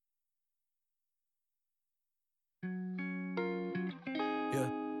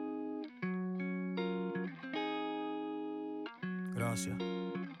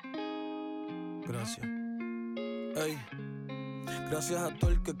Gracias. Ey. Gracias a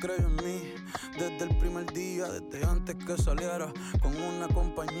todo el que creyó en mí, desde el primer día, desde antes que saliera con una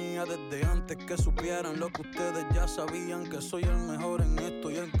compañía, desde antes que supieran lo que ustedes ya sabían, que soy el mejor en esto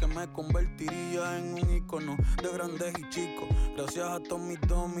y el que me convertiría en un ícono de grandes y chicos. Gracias a todos mis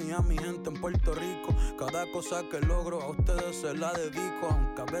domis, a mi gente en Puerto Rico, cada cosa que logro a ustedes se la dedico,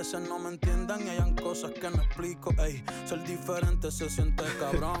 aunque a veces no me entiendan y hayan cosas que no explico. Ey, ser diferente se siente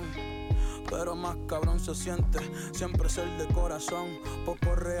cabrón, pero más cabrón se siente siempre ser de corazón.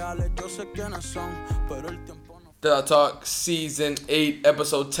 Pocos reales, yo sé quiénes son, pero el tiempo no. The Talk Season 8,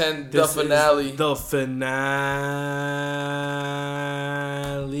 Episode 10, This the finale. Is the finale.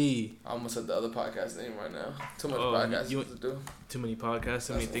 I almost said the other podcast name right now. Too much podcasts to do. Too many podcasts,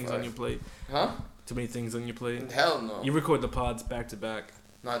 too many things on your plate. Huh? Too many things on your plate. Hell no. You record the pods back to back.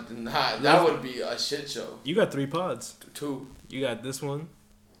 Not that would be a shit show. You got 3 pods. 2. You got this one.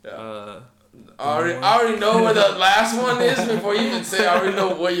 Yeah. I already know where the last one is before you even say. I already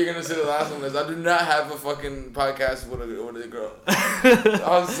know what you're gonna say the last one is. I do not have a fucking podcast with a girl.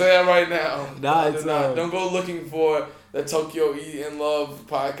 I'll say it right now. Nah, it's not. Don't go looking for the Tokyo Eat and Love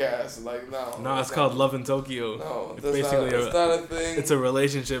podcast. Like no. No, it's called Love in Tokyo. No, it's basically it's not a thing. It's a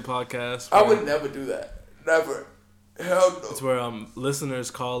relationship podcast. I would never do that. Never. Hell no. It's where listeners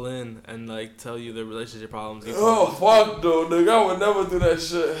call in and like tell you their relationship problems. Oh fuck no, nigga! I would never do that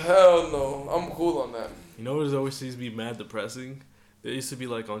shit. Hell no. I'm cool on that. You know what always used to be mad depressing? There used to be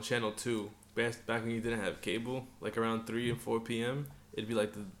like on Channel 2, back when you didn't have cable, like around 3 and 4 p.m. It'd be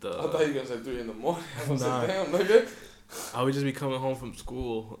like the I thought you were gonna say 3 in the morning. I was nah. like, damn, nigga. I would just be coming home from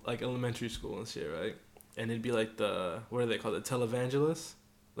school, like elementary school and shit, right? And it'd be like what are they called? The televangelists?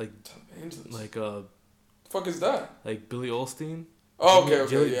 Like Fuck is that? like Billy Olstein. Oh, okay,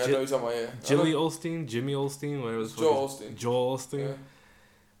 Jimmy, yeah, I know you're talking about, yeah. Jimmy Olstein, whatever it was. Joel Olstein. Joel Olstein. Yeah.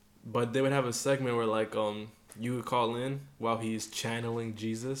 But they would have a segment where like you would call in while he's channeling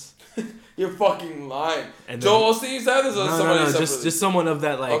Jesus. You're fucking lying. And Joel Olstein used to have this or somebody separately? just someone of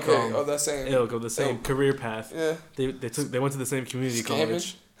that like that same ilk of the same career path. Yeah. They went to the same community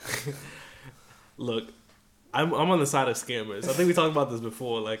Scammage. college. Look, I'm on the side of scammers. I think we talked about this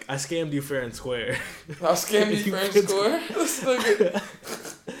before. Like, I scammed you fair and square. I scammed you fair and square? This nigga.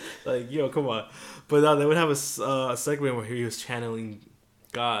 Like, yo, come on. But they would have a segment where he was channeling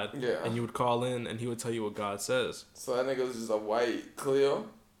God. Yeah. And you would call in and he would tell you what God says. So that nigga was just a white Cleo?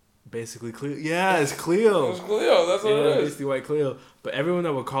 Basically Cleo. Yeah, it's Cleo. It was Cleo. That's what it is. Basically white Cleo. But everyone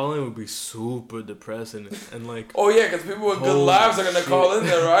that would call in would be super depressing and like. Oh yeah, because people with good lives are gonna call in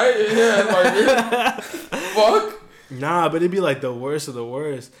there, right? Yeah, like fuck. Nah, but it'd be like the worst of the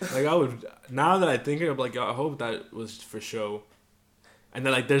worst. Like now that I think of it, like I hope that was for show, and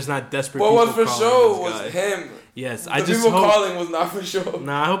then like there's not desperate. What people was for show was him. Yes, the I just people hope, calling was not for show.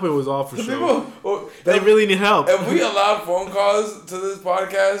 Nah, I hope it was all for show. Well, they really need help. If we allowed phone calls to this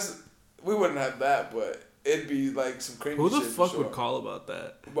podcast, we wouldn't have that, but it'd be like some crazy shit. Who the fuck for sure. would call about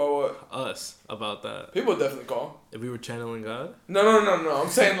that? About what? Us about that. People definitely call. If we were channeling God? No. I'm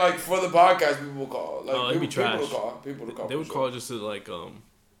saying like for the podcast, people will call. Like, it'd be trash. People would call. They would call just to like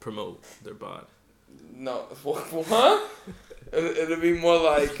promote their bot. No, huh? It'd be more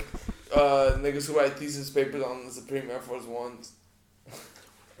like niggas who write thesis papers on the Supreme Air Force Ones.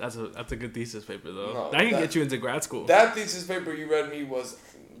 That's a good thesis paper though. No, that can get you into grad school. That thesis paper you read me was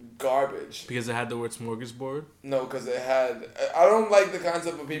garbage. Because it had the word smorgasbord? No, because it had. I don't like the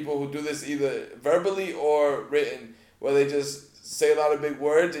concept of people who do this either verbally or written, where they just say a lot of big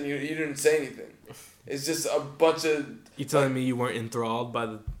words and you didn't say anything. It's just a bunch of. You telling me you weren't enthralled by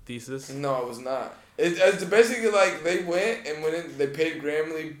the thesis? No, I was not. It's basically like they went and went in, they paid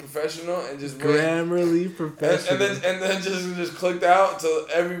Grammarly Professional and just went. Grammarly Professional. And then just clicked out to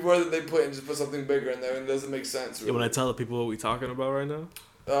every word that they put and just put something bigger in there, and it doesn't make sense. Really. Yeah, when I tell the people what we talking about right now?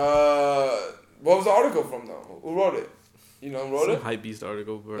 What was the article from though? Who wrote it? You know who wrote it? Some hypebeast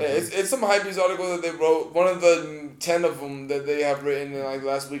article. Bro. Yeah, it's some hypebeast article that they wrote. One of the 10 of them that they have written in like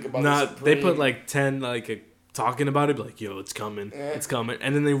last week about. Nah, they put like 10 like talking about it, like yo, it's coming, it's coming,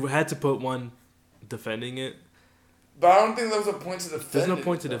 and then they had to put one defending it. But I don't think there was a point to defend it. There's no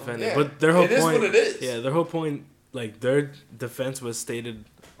point to defend it. But their whole point. It is what it is. Yeah, their whole point, like their defense was stated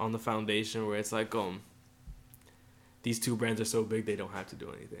on the foundation where it's like these two brands are so big they don't have to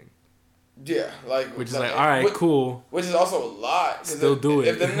do anything. Yeah, like which is like all right, cool. Which is also a lot. Still do it.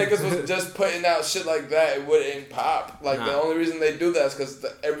 If them niggas was just putting out shit like that, it wouldn't pop. Like the only reason they do that is because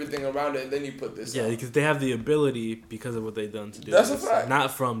everything around it, and then you put this. Yeah, on. because they have the ability because of what they've done to do. That's this. A fact.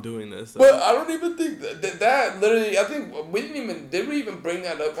 Not from doing this. But I don't even think that literally. I think did we even bring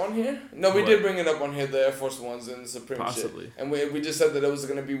that up on here? No, we did bring it up on here. The Air Force Ones and the Supreme possibly. Shit. And we just said that it was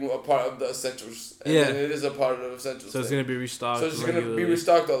gonna be a part of the essentials. And it is a part of the essentials. So it's gonna be restocked. So it's gonna be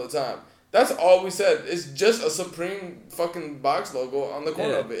restocked all the time. That's all we said. It's just a Supreme fucking box logo on the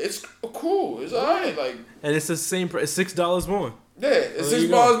corner of it. It's cool. It's alright. Like, and it's the same price. It's $6 more. Yeah, it's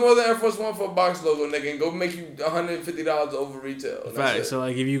 $6 more than Air Force One for a box logo, nigga, and go make you $150 over retail. Right. So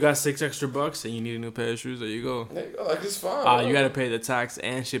like, if you got $6 extra and you need a new pair of shoes, there you go. There you go. Like, it's fine. You gotta pay the tax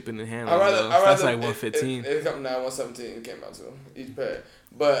and shipping and handling. That's like $115. It come now $117. It came out to each pair.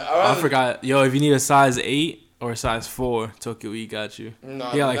 But I forgot. Yo, if you need a size 8. Or a size 4, Tokyo E got you. No,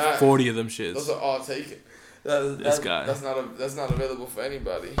 he got like 40 of them shits. Those are all taken. This guy. That's not available for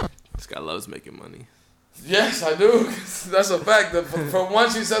anybody. This guy loves making money. Yes, I do. That's a fact. From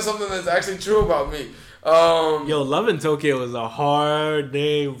once you said something that's actually true about me. Yo, Lovin' Tokyo is a hard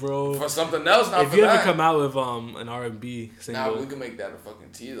name, bro. For something else, not if for you that. ever come out with an R&B single. Nah, we can make that a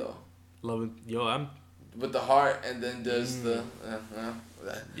fucking T though. I'm with the heart and then just the.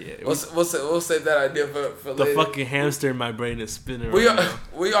 Yeah, we'll save that idea for the later. Fucking hamster in my brain is spinning.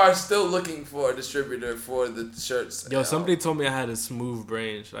 We are still looking for a distributor for the shirts. Yo, somebody told me I had a smooth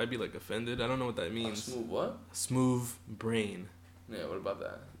brain. Should I be like offended? I don't know what that means. Smooth what? Smooth brain. Yeah, what about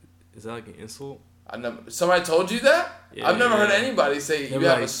that? Is that like an insult? Somebody told you that? Yeah, I've never heard anybody say you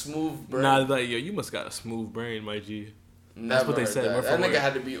have a smooth brain. Nah, like, yo, you must got a smooth brain, my G. That's what they said. That nigga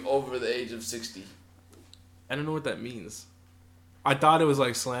had to be over the age of 60. I don't know what that means. I thought it was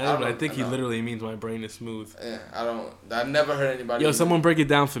like slang, but I think he literally means my brain is smooth. Yeah, I never heard anybody. Yo, someone break it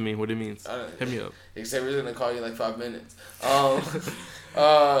down for me. What it means? Hit me up. Xavier's gonna call you in like 5 minutes.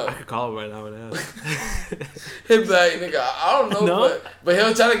 I could call him right now and ask. Hit back, nigga. I don't know, No? but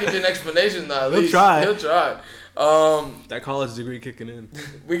he'll try to give you an explanation. Now, at least. He'll try. That college degree kicking in.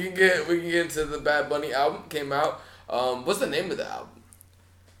 We can get into the Bad Bunny album. Came out. What's the name of the album?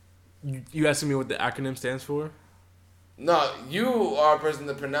 You asking me what the acronym stands for? No, you are a person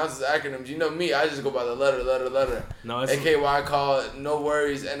that pronounces acronyms. You know me, I just go by the letter. No, it's AKA I call it No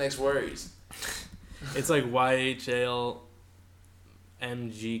Worries, NX Worries. It's like YHL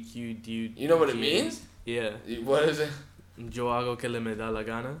MGQD. You know what it means? Yeah. What is it? Yo hago que le me da la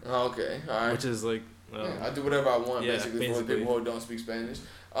gana. Oh, okay, alright. Which is like... I do whatever I want, basically, for people who don't speak Spanish.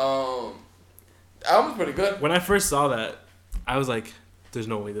 The album's pretty good. When I first saw that, I was like... There's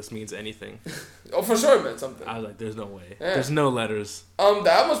no way this means anything. Oh, for sure it meant something. I was like, there's no way. Yeah. There's no letters. The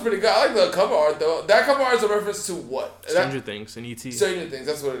album's pretty good. I like the cover art, though. That cover art is a reference to what? Stranger Things and E.T. Stranger Things,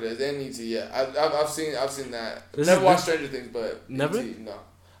 that's what it is. And E.T., yeah. I've seen that. This Never watched Stranger Things, but never? E.T., no.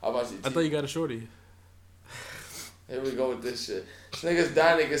 I watched E.T. I thought you got a shorty. Here we go with this shit. Niggas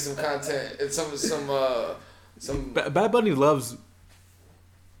dying to get some content. It's some. Bad Bunny loves,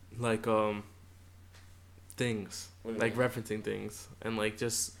 like, things. Like referencing things and like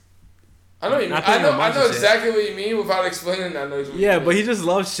just. I know exactly what you mean without explaining. I know what you mean. Yeah, but he just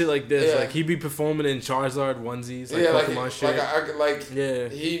loves shit like this. Yeah. Like he be performing in Charizard onesies, like Pokemon shit. Yeah,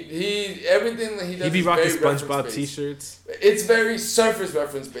 he everything that he does. He be rocking SpongeBob t-shirts. It's very surface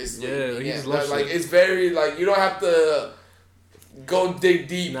reference basically. Yeah, he just loves like shit. it's very like you don't have to go dig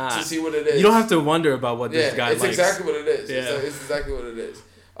deep to see what it is. You don't have to wonder about what this guy likes. It's exactly what it is. Yeah. It's exactly what it is.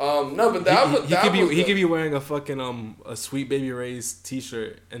 No, but he could be wearing a fucking a Sweet Baby Ray's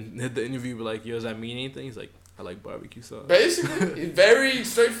t-shirt and the interview be like, yo, does that mean anything? He's like, I like barbecue sauce. Basically, it's very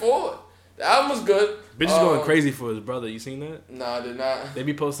straightforward. The album was good. Bitch is going crazy for his brother. You seen that? No, I did not. They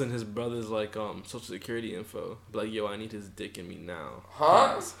be posting his brother's like social security info. Be like, yo, I need his dick in me now.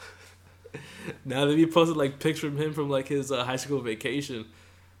 Huh? Now they be posting like pictures of him from like his high school vacation.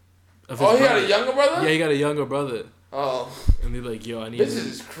 He got a younger brother? Yeah, he got a younger brother. Oh. And they're like, yo, I need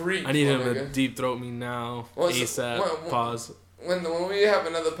him to deep throat me now. ASAP. Pause. When we have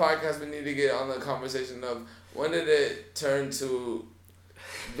another podcast, we need to get on the conversation of when did it turn to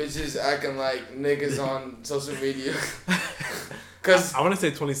bitches acting like niggas on social media? Because I want to say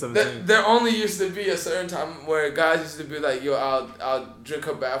 2017. There only used to be a certain time where guys used to be like, yo, I'll drink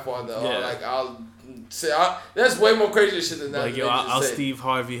her bathwater. Yeah. Or like, I'll say, that's way more crazy shit than that. Like, yo, I'll Steve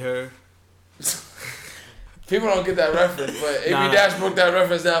Harvey her. People don't get that reference, but AB Dash broke that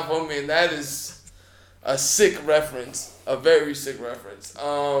reference down for me, and that is a sick reference. A very sick reference.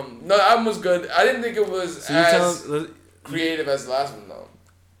 No, the album was good. I didn't think it was as creative as the last one, though.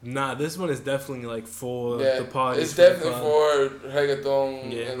 Nah, this one is definitely like for the party. It's definitely for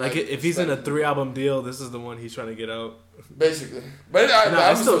reggaeton. Yeah, and like if he's in a 3-album deal, this is the one he's trying to get out. Basically, but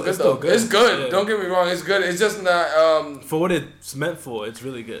it's still good. It's good. Yeah. Don't get me wrong. It's good. It's just not for what it's meant for. It's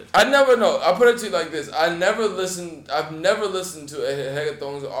really good. I never know. I'll put it to you like this. I've never listened to a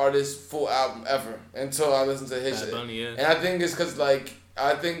reggaeton's artist full album ever until I listened to his shit. Bunny, yeah. And I think it's because like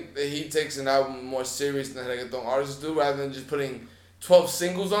I think that he takes an album more serious than reggaeton artists do, rather than just putting 12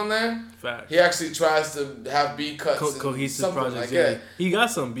 singles on there. Fact. He actually tries to have beat cuts. Cohesive projects, like, yeah. He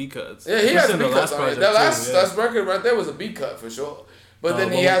got some beat cuts. Yeah, he has beat cuts on it. That last record right there was a beat cut for sure. But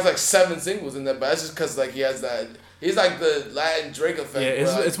then he has like 7 singles in there. But that's just because like he has that. He's like the Latin Drake effect.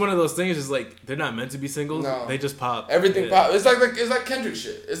 Yeah, it's one of those things. It's like they're not meant to be singles. No. They just pop. Everything pop. It's like Kendrick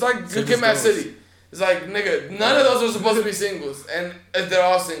shit. It's like Good Kid, Mad City. It's like, nigga, none of those were supposed to be singles, and they're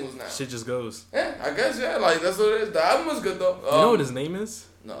all singles now. Shit just goes. Yeah, I guess, yeah, like, that's what it is. The album was good, though. You know what his name is?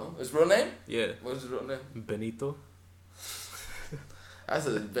 No. His real name? Yeah. What's his real name? Benito. That's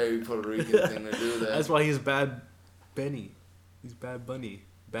a very Puerto Rican thing to do, that. That's why he's Bad Benny. He's Bad Bunny.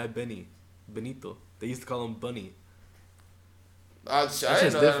 Bad Benny. Benito. They used to call him Bunny. I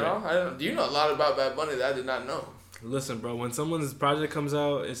didn't know that at all. You know a lot about Bad Bunny that I did not know. Listen, bro, when someone's project comes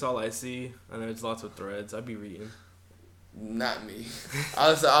out, it's all I see, and there's lots of threads. I be reading. Not me.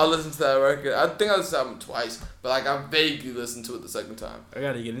 I'll listen to that record. I think I listened to the album twice, but like I vaguely listened to it the second time. I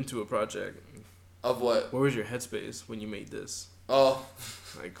gotta get into a project. Of what? Where was your headspace when you made this? Oh,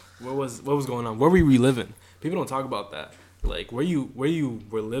 like what was going on? Where were we living? People don't talk about that. Like where you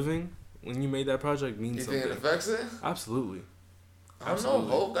were living when you made that project means something. You think it affects it? Absolutely. I don't know.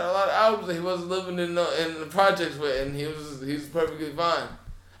 Hope got a lot of albums that he wasn't living in the projects with, and he was perfectly fine.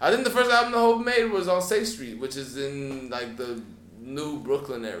 I think the first album that Hope made was on Safe Street, which is in like the New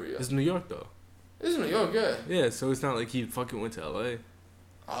Brooklyn area. It's New York though. It's New York, yeah. Yeah, so it's not like he fucking went to LA.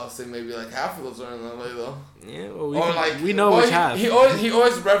 I'll say maybe like half of those are in LA though. Yeah, well, we know which half. He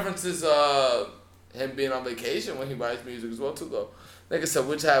always references him being on vacation when he writes music as well too though. Nigga said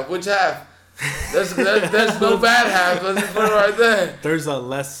which half? There's no bad half. Let's just put it right there. There's a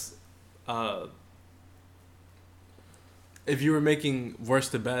less. If you were making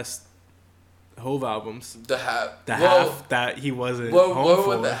worst to best Hove albums, the half that he wasn't. What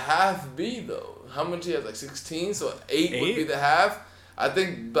would the half be though? How much he has? Like 16, so 8 would be the half. I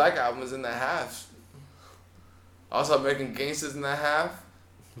think Black Album is in the half. Also, American Gangsta's in the half.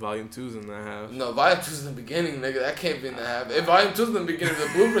 Volume 2's in the half. No, Volume 2's in the beginning, nigga. That can't be in the half. If Volume 2's in the beginning, the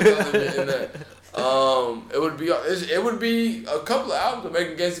Blueprint's only in there. It would be a couple of albums.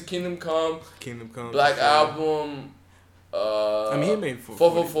 American Gangsta, Kingdom Come, Black Album. I mean, he made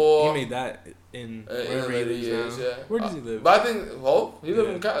 444. He made that in wherever he lives now. Yeah. Where does he live? But I think Hope, he lives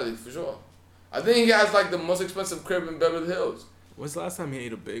in Cali for sure. I think he has like the most expensive crib in Beverly Hills. When's the last time he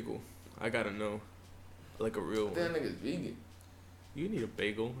ate a bagel? I gotta know, like a real one. That nigga's vegan. You need a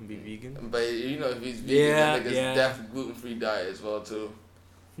bagel and be vegan. But you know, if he's vegan, that nigga's definitely gluten-free diet as well too.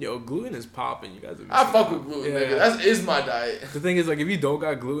 Yo, gluten is popping. You guys. I fuck with gluten, nigga. That is my diet. The thing is, like, if you don't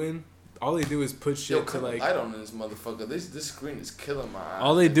got gluten, all they do is put shit to like. Light on this motherfucker. This screen is killing my eyes.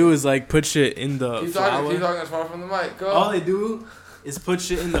 All they do is like put shit in the flour. Keep talking as far from the mic. Go. All they do is put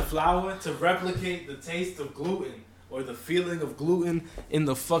shit in the flour to replicate the taste of gluten or the feeling of gluten in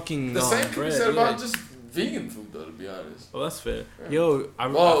the fucking the same bread. People said about just vegan food though, to be honest. Well, that's fair. Yeah. Yo,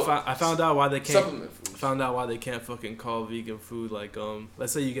 I found out why they can't. Supplement food. Found out why they can't fucking call vegan food like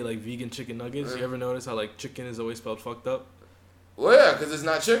let's say you get like vegan chicken nuggets. You ever notice how like chicken is always spelled fucked up? Well, yeah, because it's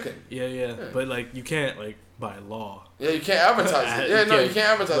not chicken. Yeah. But like you can't like by law. Yeah, you can't advertise it. Yeah, no, you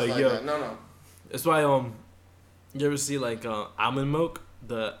can't advertise like that. No. That's why you ever see like almond milk?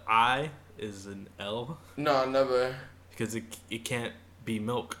 The I is an L. No, never. Because it can't be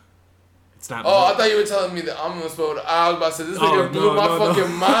milk. It's not. Oh, milk. I thought you were telling me that almond was spelled. I was about to say this nigga blew my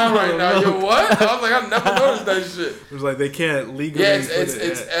fucking mind right now. Yo, what? I was like, I never noticed that shit. It was like they can't legally. Yeah,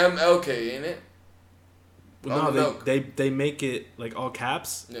 it's MLK, ain't it? Well, no, they make it like all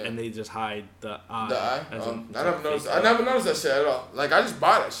caps, and they just hide the I. The I? I never noticed that shit at all. Like, I just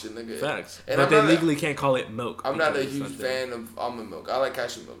buy that shit, nigga. Facts. And but they legally can't call it milk. I'm not a huge fan of almond milk. I like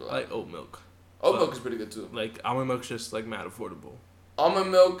cashew milk a lot. I like oat milk. Oat milk is pretty good, too. Like, almond milk's just, like, mad affordable.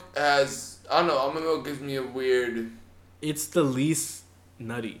 Almond milk has... I don't know. Almond milk gives me a weird... It's the least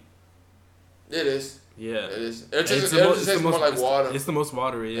nutty. It is. Yeah. It is. It just tastes more like water. It's the most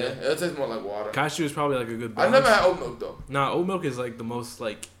watery, yeah. It tastes more like water. Cashew is probably like a good balance. I never had oat milk, though. Nah, oat milk is like the most,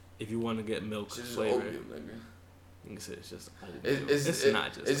 like, if you want to get milk it's just flavor. Oatmeal, nigga. You can say it's just oatmeal. It's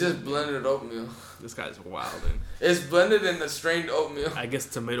not just It's just blended oatmeal. This guy's wildin'. It's blended in the strained oatmeal. I guess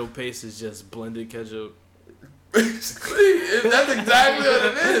tomato paste is just blended ketchup. Basically, that's exactly what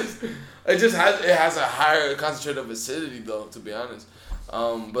it is. It has a higher concentrated of acidity though, to be honest.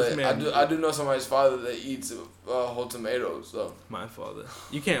 But I do know somebody's father that eats whole tomatoes. So my father,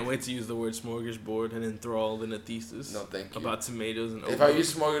 you can't wait to use the word smorgasbord and enthralled in a thesis. No, thank you. About tomatoes and. If I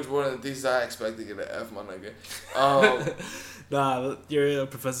use smorgasbord in a thesis, I expect to get an F, my nigga. Nah, your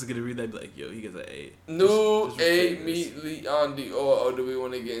professor's gonna read that and be like, yo, he gets an A. New A immediately on the or do we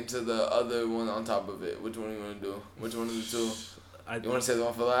want to get into the other one on top of it? Which one do you want to do? Which one of the two? You want to say the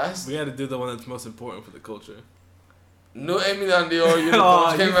one for last? We got to do the one that's most important for the culture. New Amy on Dior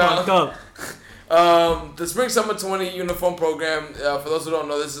uniforms came out. The Spring Summer 20 uniform program. For those who don't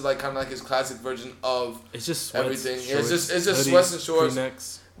know, this is like kind of like his classic version of it's just sweats, everything. Shorts, it's just hoodies, sweats and shorts.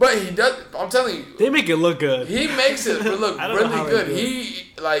 V-necks. But he does. I'm telling you, they make it look good. He makes it look really good.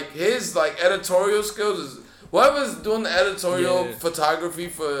 He like his like editorial skills is. Whoever's doing the editorial photography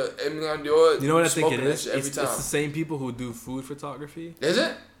for Emilion Dior, you know what I think it is? It's the same people who do food photography. Is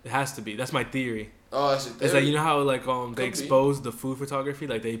it? It has to be. That's my theory. Oh, that's your theory. It's like, you know how like they expose the food photography,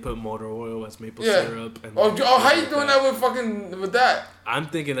 like they put motor oil as maple syrup. And how you doing that with that? I'm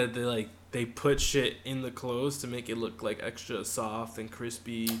thinking that they put shit in the clothes to make it look like extra soft and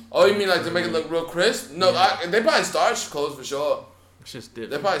crispy. Oh, you mean like to make it look real crisp? No, they probably starch clothes for sure. It's just different.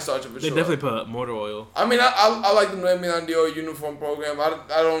 They probably starch it for sure. They definitely put motor oil. I mean, I like the Emilion Dior uniform program.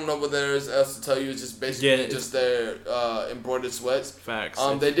 I don't know what there is else to tell you. It's just basically just their embroidered sweats. Facts.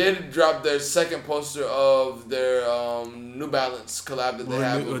 They did drop their second poster of their New Balance collab that they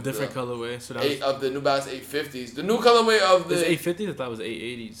have with a different colorway. So of the New Balance 850s. The new colorway of the 850s. I thought it was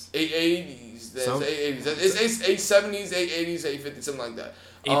 880s. 880s. That's 880s. It's 870s, 880s, 850s, something like that.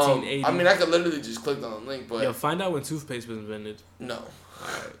 1880. I mean, I could literally just click on the link, but yo, find out when toothpaste was invented. No.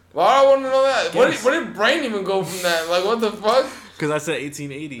 Alright. Why do I want to know that? Where did brain even go from that? Like, what the fuck? Because I said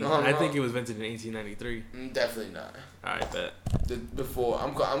 1880. No. I think it was invented in 1893. Definitely not. Alright, bet. Before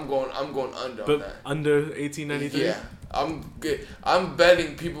I'm going under but on that. Under 1893. Yeah, I'm good. I'm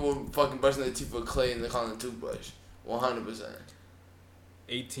betting people were fucking brushing their teeth with clay and they're calling it toothbrush. 100%.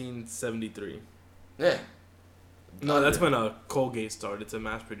 1873. Yeah. No, that's when Colgate started to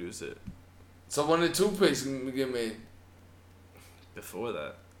mass produce it. So when did toothpaste get made? Before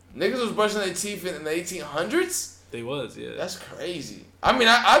that. Niggas was brushing their teeth in the 1800s? They was, yeah. That's crazy. I mean,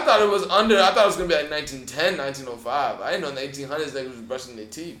 I thought it was under. I thought it was gonna be like 1910, 1905. I didn't know in the 1800s niggas was brushing their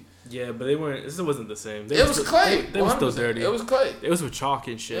teeth. Yeah, but they weren't. This wasn't the same. It was clay. They were still dirty. It was clay. It was with chalk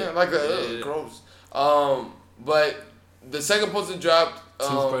and shit. Yeah, gross. But the second poster dropped.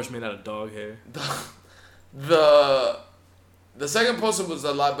 Toothbrush made out of dog hair. The second poster was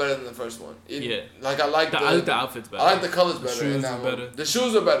a lot better than the first one. Like I like the outfits better. I like the colors better. The shoes are better. The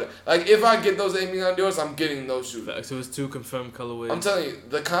shoes are better. Like if I get those Emilion Diors, I'm getting those shoes. So it's 2 confirmed colorways. I'm telling you,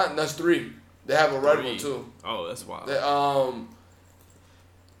 that's 3. They have a red one too. Oh, that's wild.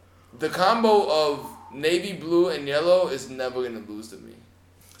 The combo of navy blue and yellow is never gonna lose to me.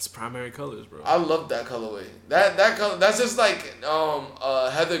 It's primary colors, bro. I love that colorway. That color, that's just like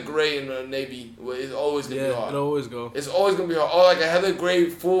heather gray and a navy. It's always gonna be hard. It always go. It's always gonna be hard. Or like a heather gray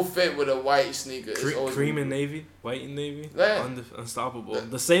full fit with a white sneaker. Cream and navy, white and navy. Yeah. Unstoppable.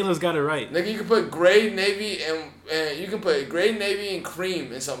 The sailors got it right. Nigga, you can put gray, navy, and you can put gray, navy, and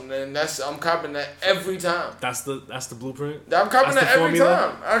cream and something, and I'm copping that every time. That's the blueprint. I'm copping that every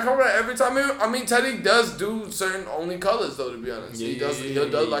time. I cop that every time. I mean, Teddy does do certain only colors though. To be honest, he does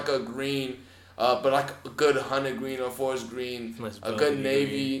like a green, but like a good hunter green or forest green, a good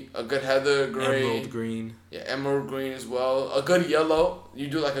navy, a good heather gray, emerald green. Yeah, emerald green as well. A good yellow. You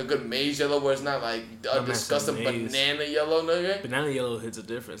do like a good maize yellow where it's not like a disgusting banana yellow, nigga. Banana yellow hits a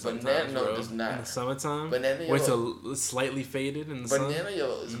difference sometimes, no, it does not. In the summertime, banana where yellow. It's slightly faded in the sun. Banana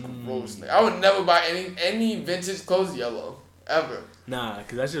yellow is gross, nigga. I would never buy any vintage clothes yellow ever. Nah,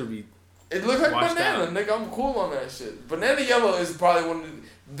 cause that should be. It looks like banana, nigga. I'm cool on that shit. Banana yellow is probably one of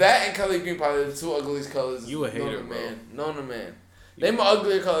that and Kelly green probably the 2 ugliest colors. You a hater, Known to man. Name an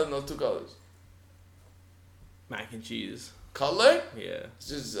uglier color than those 2 colors. Mac and cheese. Color? Yeah. It's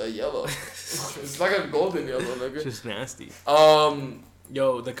just a yellow. It's like a golden yellow, nigga. It's just nasty.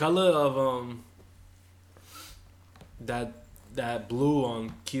 Yo, the color of that blue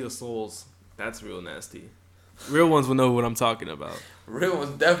on Kia Souls, that's real nasty. Real ones will know what I'm talking about. Real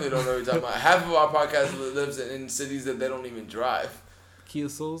ones definitely don't know what you're talking about. Half of our podcast lives in cities that they don't even drive. Kia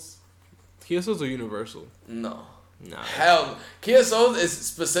Souls? Kia Souls are universal. No. Nah. Hell no. Kia Souls is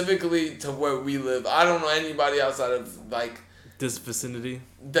specifically to where we live. I don't know anybody outside of like this vicinity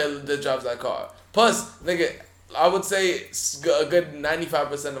that drives that car. Plus, nigga, I would say a good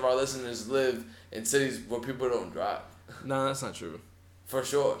 95% of our listeners live in cities where people don't drive. Nah, that's not true. For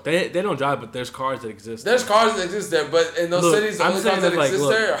sure. They don't drive, but there's cars that exist. There's cars that exist there, but in those cities, the only cars that exist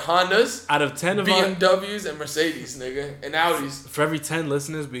there are Hondas, out of 10 of BMWs, and Mercedes, nigga, and Audis. For every 10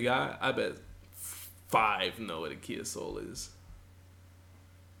 listeners we got, I bet 5 know what a Kia Soul is.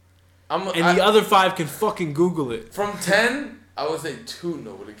 The other 5 can fucking Google it. From 10, I would say 2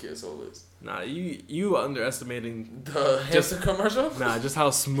 know what a Kia Soul is. Nah, you underestimating the hamster commercial? Nah, just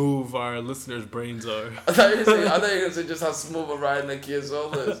how smooth our listeners' brains are. I thought you were gonna say just how smooth a ride in a Kia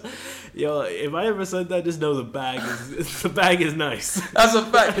Soul is. Yo, if I ever said that, just know the bag is nice. That's a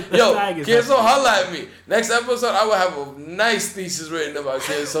fact. Yo, Kia Soul, holla at me. Next episode, I will have a nice thesis written about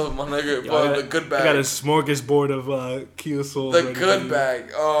Kia Soul, my nigga. The good bag. I got a smorgasbord of Kia Soul. The good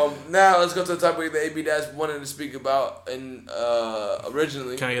bag. Now let's go to the topic that AB Dash wanted to speak about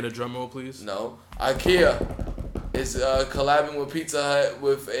originally. Can I get a drum roll, please? No. IKEA is collabing with Pizza Hut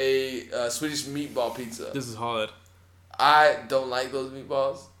with a Swedish meatball pizza. This is hard. I don't like those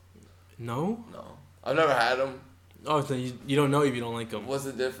meatballs. No? No. I've never had them. Oh, so you don't know if you don't like them. What's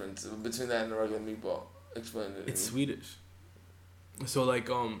the difference between that and a regular meatball? Explain it. It's Swedish. So like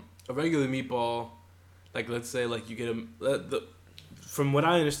a regular meatball, like let's say like you get from what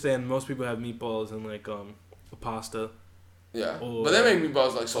I understand, most people have meatballs and like a pasta. Yeah, but they make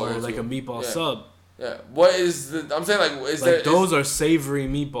meatballs like soul. Or like a meatball sub. Yeah. What is the? I'm saying like is like there? Those are savory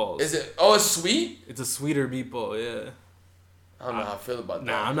meatballs. Is it? Oh, it's sweet. It's a sweeter meatball. Yeah. I don't know how I feel about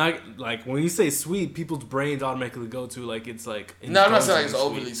that. Nah, I'm not like when you say sweet, people's brains automatically go to like it's like. No, I'm not saying like it's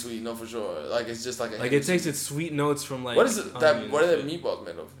overly sweet. No, for sure. Like it's just like it takes its sweet notes from like. What is it? What are the meatballs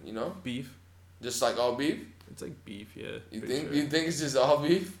made of? You know. Beef. Just like all beef. It's like beef, yeah. You think? Sure. You think it's just all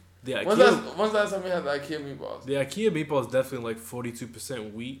beef? The IKEA, when's the last time we had the IKEA meatballs? The IKEA meatball is definitely like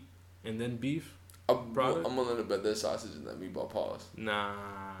 42% wheat and then beef. I'm willing to bet there's sausage in that meatball. Pause. Nah.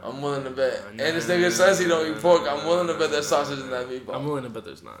 I'm willing to bet. And this nigga says he don't eat pork. I'm willing to bet there's sausage in that meatball. I'm willing to bet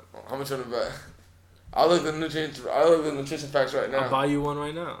there's not. How much you want to bet? I'll look at the nutrition facts right now. I'll buy you one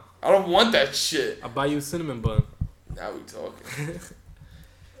right now. I don't want that shit. I'll buy you a cinnamon bun. Now we talking.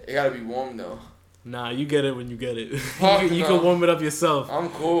 It gotta be warm though. Nah, you get it when you get it. You can warm it up yourself. I'm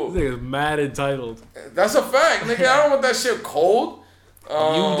cool. This nigga's mad entitled. That's a fact, nigga. I don't want that shit cold.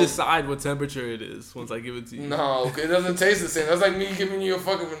 You decide what temperature it is once I give it to you. No, it doesn't taste the same. That's like me giving you a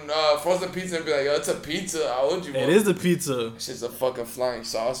fucking frozen pizza and be like, yo, it's a pizza. How old you? It is a pizza. That shit's a fucking flying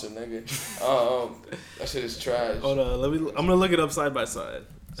saucer, nigga. That shit is trash. Hold on, I'm gonna look it up side by side.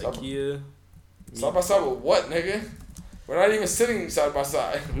 IKEA. Side by side with what, nigga? We're not even sitting side by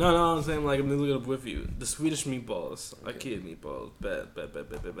side. No, I'm saying like I'm gonna look it up with you. The Swedish meatballs, IKEA meatballs. Bet.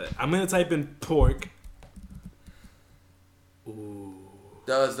 I'm gonna type in pork. Ooh.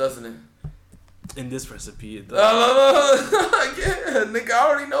 Doesn't it? In this recipe, it does. Yeah, nigga, I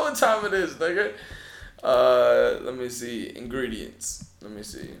already know what time it is, nigga. Let me see. Ingredients. Let me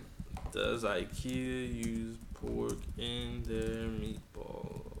see. Does IKEA use pork in their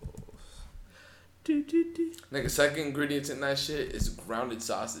meatballs? Nigga, second ingredient in that shit is grounded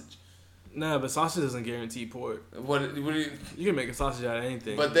sausage. Nah, but sausage doesn't guarantee pork. What do you can make a sausage out of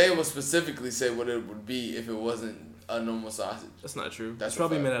anything. But they will specifically say what it would be if it wasn't a normal sausage. That's not true. That's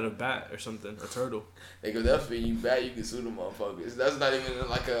probably made out of bat or something, a turtle. They go, that's feeding you bat, you can sue the motherfuckers. That's not even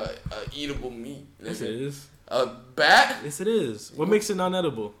like a eatable meat. Yes, it is. A bat? Yes, it is. What makes it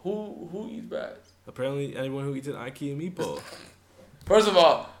non-edible? Who eats bats? Apparently, anyone who eats an IKEA meatball. First of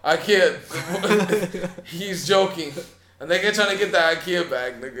all, IKEA, he's joking. And they get trying to get the IKEA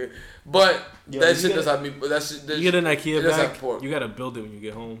bag, nigga. But that shit does have meat. You get an IKEA bag, you gotta build it when you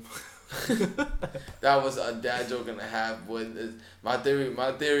get home. That was a dad joke and a half. But my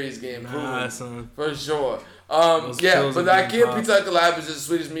theory is getting proven. Son. For sure. But the IKEA pizza collab is just a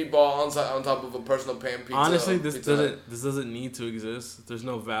Swedish meatball on top of a personal pan pizza. Honestly, this doesn't need to exist. There's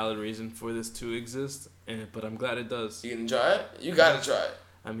no valid reason for this to exist, but I'm glad it does. You can try it. You gotta try it.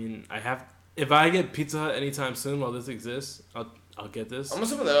 I mean, if I get Pizza Hut anytime soon while this exists, I'll get this. I'm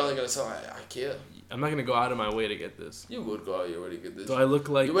assuming they're only gonna sell at IKEA. I'm not gonna go out of my way to get this. You would go out of your way to get this. Do I look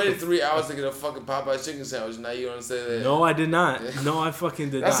like you waited 3 hours to get a fucking Popeyes chicken sandwich? Now you don't say that. No, I did not. No, I fucking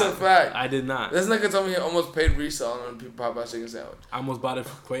did That's not. That's a fact. I did not. This nigga told me he almost paid resale on a Popeyes chicken sandwich. I almost bought it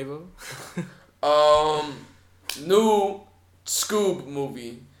for Quavo. New Scoob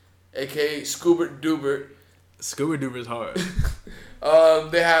movie, aka Scoobert Doobert. Scuba Duper's hard.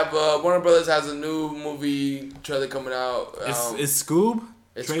 They have Warner Brothers has a new movie trailer coming out. Is Scoob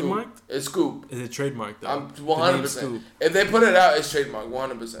trademarked? It's Scoob. Is it trademarked though? I'm 100%. If they put it out, it's trademarked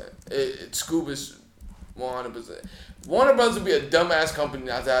 100%. Scoob is 100%. Warner Brothers would be a dumbass company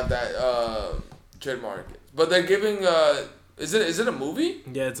not to have that trademark. But they're giving. Is it a movie?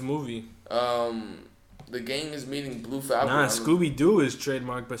 Yeah, it's a movie. The gang is meeting Blue Falcon. Nah, Scooby Doo is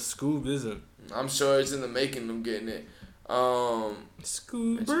trademarked, but Scoob isn't. I'm sure it's in the making of getting it.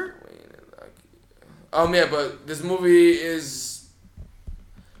 Scoober? Yeah, but this movie is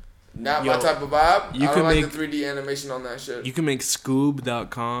not my type of vibe. I don't like the 3D animation on that shit. You can make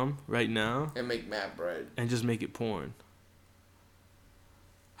Scoob.com right now. And make mad bread. And just make it porn.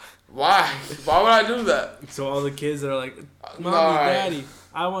 Why? Why would I do that? So all the kids that are like, Mommy, Daddy,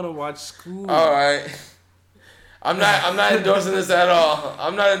 I want to watch Scoob. Alright. I'm not endorsing this at all.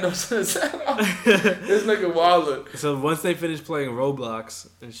 This nigga wildin'. So once they finish playing Roblox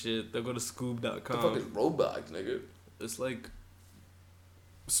and shit, they'll go to Scoob.com. What the fuck is Roblox, nigga? It's like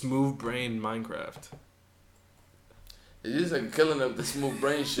smooth brain Minecraft. It is like killing up the smooth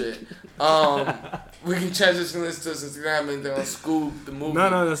brain shit. We can transition this to since we don't have anything on Scoob the movie.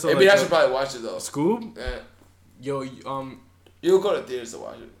 No. So maybe like, I should probably watch it though. Scoob? Yeah. Yo, you'll go to theaters to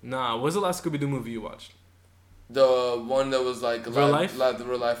watch it. Nah, what's the last Scooby Doo movie you watched? The one that was like real life, the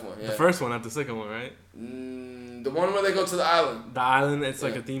real life one. Yeah. The first one, not the second one, right? The one where they go to the island. The island, it's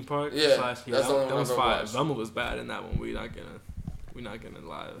like a theme park. Yeah, that's the only one that was I've ever fire. watched. Velma was bad in that one. We're not gonna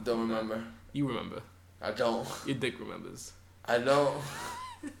lie. Don't remember. You remember. I don't. Your dick remembers. I don't.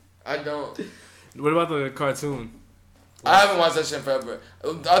 What about the cartoon? I haven't watched that shit forever.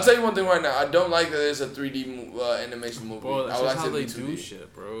 I'll tell you one thing right now. I don't like that it's a 3D animation movie. Bro, that's I just like how they 2D. do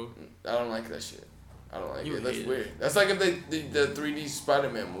shit, bro. I don't like that shit. I don't like You it. That's hate weird. That's like if they did the 3D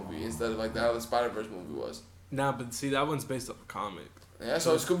Spider-Man movie instead of like how the Spider-Verse movie was. Nah, but see, that one's based off a comic. Yeah,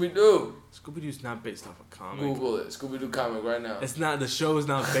 so Scooby-Doo. Scooby-Doo's not based off a comic. Google it. Scooby-Doo comic right now. It's not. The show is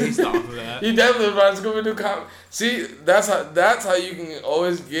not based off of that. You definitely find Scooby-Doo comic. See, that's how you can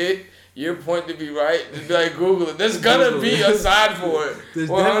always get your point to be right. Just be like, Google it. There's gonna be a side for it. There's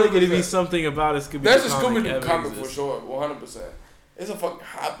 100%. definitely gonna be something about a Scooby-Doo There's a comic. Scooby-Doo comic for sure. 100%. It's a fucking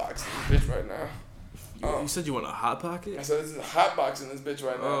hot box in this bitch right now. You said you want a hot I pocket? said this is a hot box in this bitch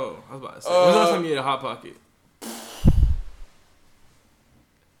right now. Oh, I was about to say. When's the last time you ate a hot pocket?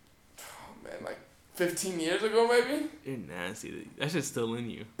 Oh man, like 15 years ago maybe? You're nasty. That shit's still in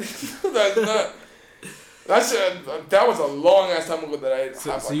you. That's not. That was a long ass time ago that I ate.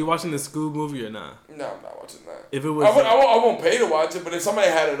 So you watching the Scoob movie or not? No, I'm not watching that. If it was, I won't pay to watch it, but if somebody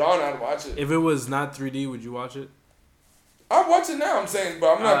had it on, I'd watch it. If it was not 3D, would you watch it? I'd watch it now. I'm saying,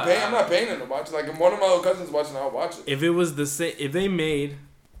 but I'm not paying. I'm not paying to watch it. Like if one of my little cousins watching, I'll watch it. If it was the same, if they made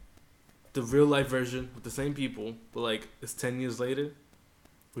the real life version with the same people, but like it's 10 years later,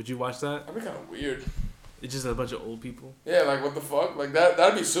 would you watch that? That'd be kind of weird. It's just a bunch of old people. Yeah, like what the fuck? Like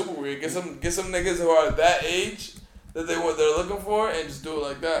that'd be super weird. Get some niggas who are that age that they're looking for and just do it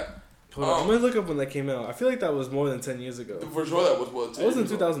like that. Hold on, I'm gonna look up when that came out. I feel like that was more than 10 years ago. For sure, that was what. It was in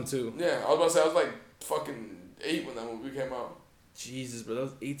 2002. Yeah, I was about to say I was like fucking 8 when that movie came out. Jesus, bro, that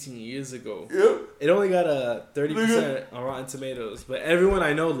was 18 years ago. Yep. It only got a 30% on Rotten Tomatoes, but everyone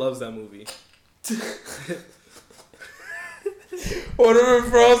I know loves that movie. Or the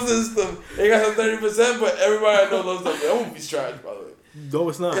referral system. They got some 30%, but everybody I know loves that movie. That movie's trash, by the way. No,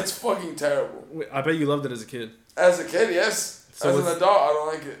 it's not. It's fucking terrible. Wait, I bet you loved it as a kid. As a kid, yes. So as an adult, I don't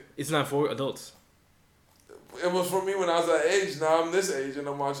like it. It's not for adults. It was for me when I was that age. Now I'm this age and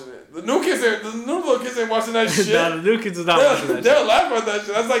I'm watching it. The new little kids ain't watching that shit. Nah, the new kids is not watching that shit. They'll laugh at that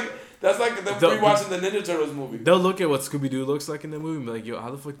shit. That's like them rewatching the Ninja Turtles movie. They'll look at what Scooby-Doo looks like in the movie and be like, yo,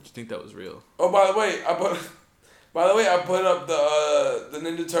 how the fuck did you think that was real? Oh, by the way, I put up the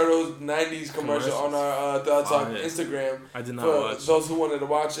Ninja Turtles 90s commercial on our Instagram. I did not for watch. those who wanted to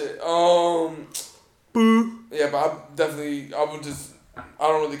watch it. Boo. Yeah, but I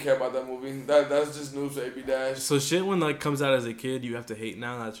don't really care about that movie. That's just news for AB Dash. So shit when like comes out as a kid, you have to hate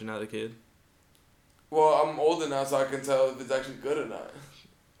now that you're not a kid? Well, I'm older now, so I can tell if it's actually good or not.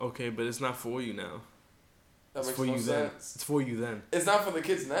 Okay, but it's not for you now. That It's makes for no you sense. then. It's for you then. It's not for the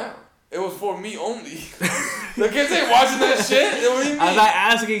kids now. It was for me only. The kids ain't watching that shit. What do you mean? I'm not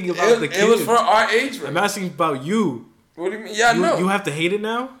asking about the kids. It was for our age range. I'm asking about you. What do you mean? Yeah, no. You have to hate it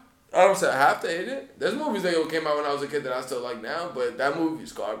now? I don't say I have to hate it. There's movies that came out when I was a kid that I still like now, but that movie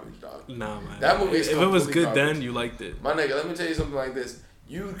is garbage, dog. Nah, man. That movie is If it was completely good garbage. then, you liked it. My nigga, let me tell you something like this.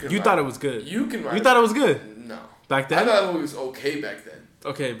 You thought it was good. You can write You thought it was good? No. Back then? I thought that movie was okay back then.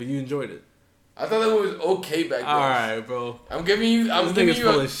 Okay, but you enjoyed it. I thought that movie was okay back then. Alright, bro. I'm giving you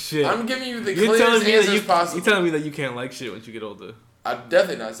Full of shit. I'm giving you the You're clearest answers possible. You're telling me that you can't like shit once you get older. I'm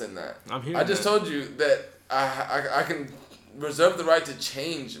definitely not saying that. I'm hearing I just that. told you that I can reserve the right to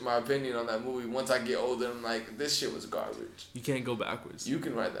change my opinion on that movie once I get older. I'm like, this shit was garbage. You can't go backwards. You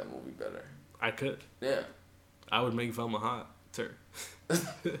can write that movie better. I could. Yeah. I would make Velma hotter.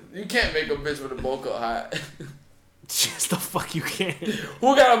 You can't make a bitch with a bowl cut hot. Just the fuck you can.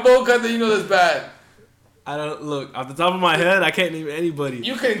 Who got a bowl cut that you know that's bad? I don't look off the top of my head. I can't name anybody.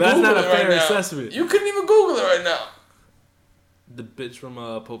 You can That's Google not it a fair right now. assessment. You couldn't even Google it right now. The bitch from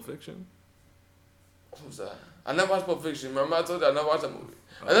Pulp Fiction. Who's that? I never watched Pulp Fiction. Remember I told you I never watched that movie.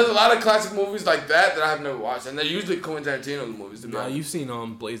 And there's a lot of classic movies like that I have never watched, and they're usually Quentin Tarantino movies. To be honest. You've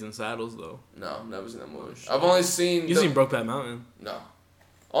seen Blazing Saddles though. No, never seen that movie. I've only seen. You've seen Brokeback Mountain. No.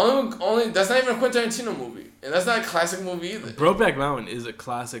 Only that's not even a Quentin Tarantino movie, and that's not a classic movie either. Brokeback Mountain is a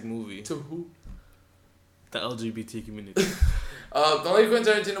classic movie. To who? The LGBT community. The only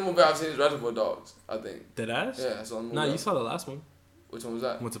Quentin Tarantino movie I've seen is Reservoir Dogs. I think. Deadass? Yeah, that's the only movie. Nah, you saw the last one. Which one was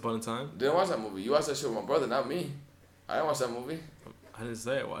that? Once Upon a Time. Didn't watch that movie. You watched that shit with my brother, not me. I didn't watch that movie. I didn't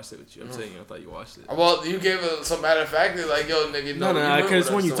say I watched it with you. I'm saying I thought you watched it. Well, you gave it some matter of fact. Like, yo, nigga, No,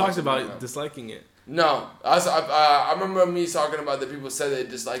 because when you talked about it. disliking it. No, I remember me talking about that people said they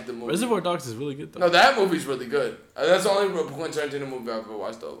disliked the movie. Reservoir Dogs is really good though. No, that movie's really good. That's the only Quentin Tarantino movie I've ever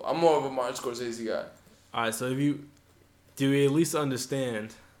watched though. I'm more of a Martin Scorsese guy. Alright, so do you at least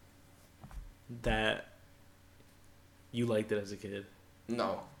understand that you liked it as a kid?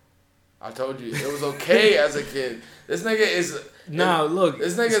 No. I told you it was okay as a kid. This nigga is look.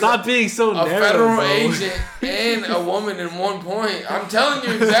 This nigga stop being so a narrow, federal bro. agent and a woman in one point. I'm telling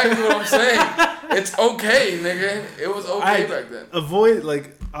you exactly what I'm saying. It's okay, nigga. It was okay back then. Avoid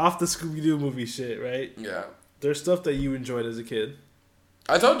off the Scooby Doo movie shit, right? Yeah. There's stuff that you enjoyed as a kid.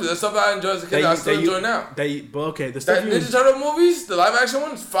 I told you, there's stuff I enjoyed as a kid that I still enjoy now. But okay, the stuff That Ninja Turtle movies, the live action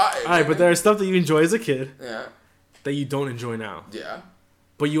ones, fire. Alright, but there is stuff that you enjoy as a kid. Yeah. That you don't enjoy now. Yeah.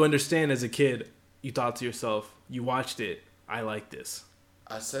 But you understand as a kid, you thought to yourself, you watched it, I like this.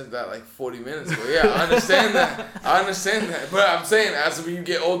 I said that like 40 minutes ago. Yeah, I understand that. But I'm saying, as when you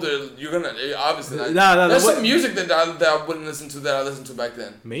get older, you're gonna obviously. There's some music that I wouldn't listen to that I listened to back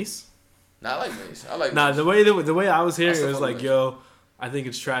then. Mace? Not like Mace. I like. Nah, Mace. the way I was hearing it was like, Mace. yo, I think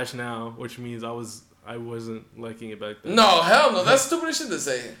it's trash now, which means I wasn't liking it back then. No, hell no. That's stupid shit to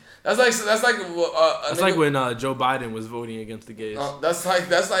say. That's like when Joe Biden was voting against the gays. That's like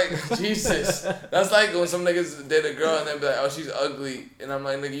Jesus. That's like when some niggas date a girl and they be like, oh, she's ugly, and I'm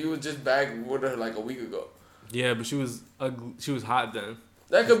like, nigga, you was just back with her like a week ago. Yeah, but she was ugly. She was hot then.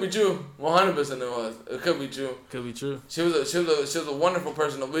 That could be true. 100% it was. It could be true. Could be true. She was a wonderful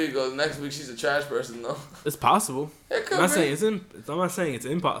person a week ago. The next week she's a trash person though. It's possible. It could I'm not be. saying I'm not saying it's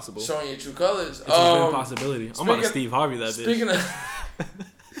impossible. Showing your true colors. It's a possibility. I'm on Steve Harvey that bitch. Speaking of,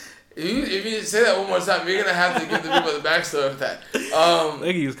 if you say that one more time, you're gonna have to give the people the backstory of that.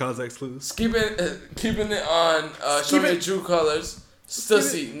 They can use context clues. Keeping it on showing your true colors.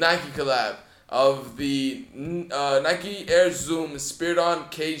 Stussy Nike collab of the Nike Air Zoom Spirit On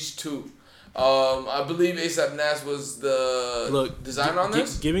Cage 2. I believe A$AP Nas was the designer on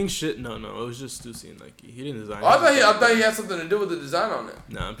this. Giving shit, no, it was just Stussy and Nike. He didn't design. I thought he had something to do with the design on it.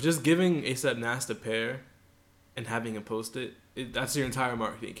 No, but just giving A$AP Nas the pair and having him post it, that's your entire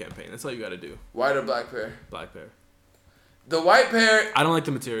marketing campaign. That's all you got to do. White or black pair? Black pair. The white pair, I don't like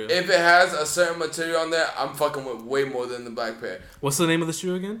the material. If it has a certain material on there, I'm fucking with way more than the black pair. What's the name of the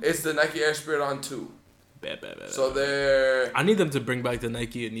shoe again? It's the Nike Air Spirit On 2. Bad. So they're... I need them to bring back the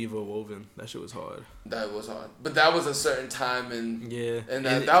Nike and Evo woven. That shit was hard. That was hard. But that was a certain time and... Yeah. And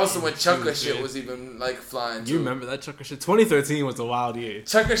that was when Chukka shit was even like flying too. You remember that Chukka shit? 2013 was a wild year.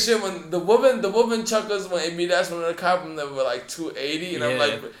 Chukka shit when the woman Chukkas when Adidas wanted to cop them, they were like 280 and I'm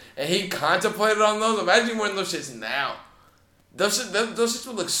like... And he contemplated on those. Imagine wearing those shits now. Those shits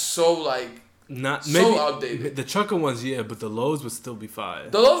would look so like... So outdated. The Chukka ones, yeah, but the lows would still be fire.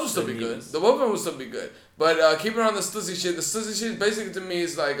 The lows would still be good. The woven would still be good. But keeping on the Stussy shit, basically to me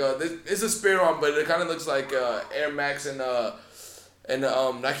is like it's a Spirit On, but it kind of looks like Air Max and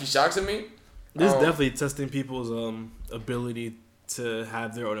Nike Shox to me. This is definitely testing people's ability to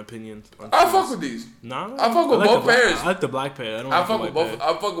have their own opinions. I fuck with these. Nah, I fuck with both pairs. I like the black pair. I fuck with both.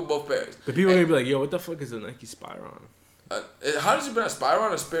 I fuck with both pairs. But people are gonna be like, "Yo, what the fuck is a Nike Spiron?" How did you put a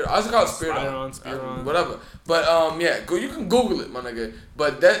Spiron or Spirit? I was called Spirit On. Whatever. But you can Google it, my nigga.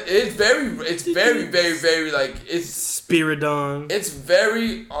 But that it's very, very like it's Spiridon. It's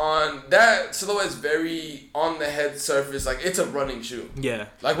very on that silhouette's very on the head surface. Like it's a running shoe. Yeah.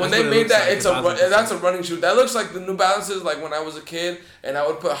 Like when they made that, that's a running shoe. That looks like the New Balances. Like when I was a kid, and I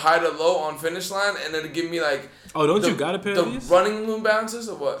would put high to low on finish line, and it'd give me like. Oh, you got a pair of these? The running New Balances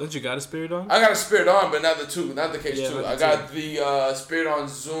or what? Don't you got a Spirit On? I got a Spirit On, but not the Cage 2. I got the the Spirit On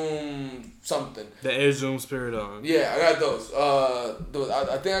Zoom something. The Air Zoom Spirit On. Yeah, I got those.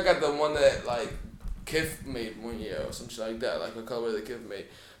 I think I got the one that like Kith made one year or some shit like that, like a color that Kith made.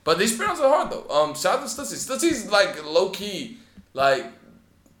 But these Spirit Ons are hard though. Shout out to Stussy. Stussy's like low key, like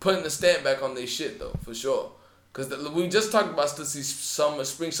putting the stamp back on their shit though, for sure. Because we just talked about Stussy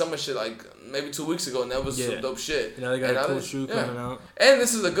spring summer shit like maybe 2 weeks ago, and that was some dope shit. Now they got a cool shoe coming out. And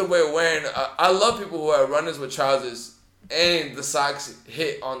this is a good way of wearing. I love people who are runners with trousers, and the socks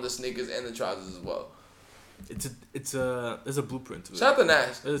hit on the sneakers and the trousers as well. There's a blueprint to it. Shout out to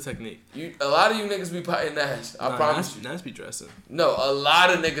Nash. There's a technique. A lot of you niggas be biting Nash. I promise you. Nash be dressing. No, a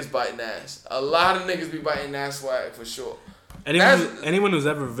lot of niggas bite Nash. A lot of niggas be biting Nash swag for sure. Anyone who's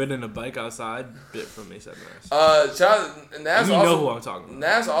ever ridden a bike outside bit from ASAP Nash. Nash you also, know who I'm talking about.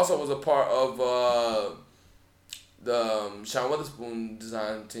 Nash also was a part of the Sean Witherspoon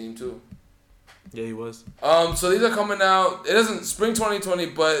design team too. Yeah, he was. So these are coming out. It isn't spring 2020,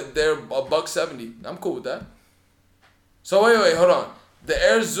 but they're $170. I'm cool with that. So wait, hold on. The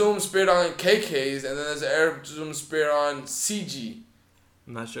Air Zoom Spirit on KKs, and then there's the Air Zoom Spirit on CG.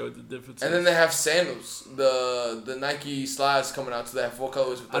 I'm not sure what the difference is. And then they have sandals. The Nike slides coming out, so they have 4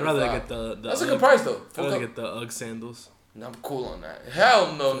 colors. I'd rather get the That's a good price though. I'd rather get the UGG sandals. No, I'm cool on that.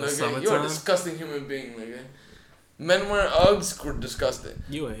 Hell no, nigga. Summertime? You're a disgusting human being, nigga. Men wearing Uggs are disgusting.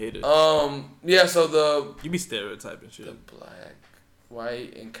 You a hater. Yeah. So you be stereotyping shit. The black,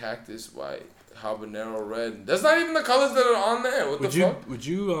 white, and cactus white, habanero red. That's not even the colors that are on there. What the fuck? Would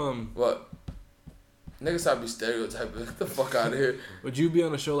you What? Niggas stop be stereotyping. Get the fuck out of here. Would you be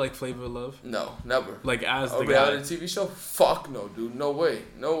on a show like Flavor of Love? No, never. Like as a reality TV show? Fuck no, dude. No way.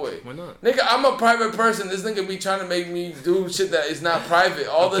 No way. Why not? Nigga, I'm a private person. This nigga be trying to make me do shit that is not private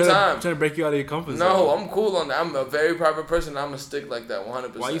all the time. I'm trying to break you out of your comfort zone. No, I'm cool on that. I'm a very private person. I'm a stick like that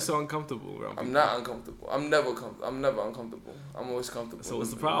 100%. Why are you so uncomfortable around people? I'm not uncomfortable. I'm never uncomfortable. I'm always comfortable. So what's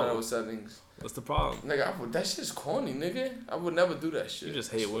the problem? No settings. What's the problem? Nigga, that shit's corny, nigga. I would never do that shit. You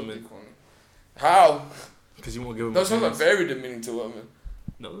just hate women. How? Because you won't give them. Those songs are very demeaning to women.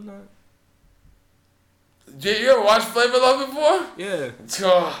 No, they're not. You ever watched Flavor Love before?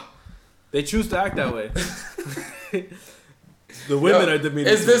 Yeah. They choose to act that way. The women are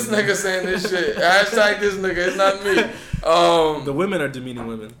demeaning. It's this nigga saying this shit. Hashtag this nigga. It's not me. The women are demeaning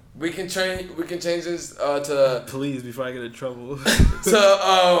women. We can change this to. Please, before I get in trouble.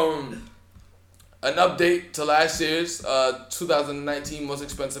 To an update to last year's 2019 most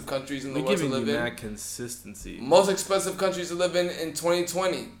expensive countries in the world to live in. We're giving you that consistency. Most expensive countries to live in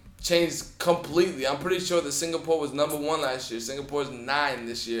 2020 changed completely. I'm pretty sure that Singapore was number 1 last year. Singapore's 9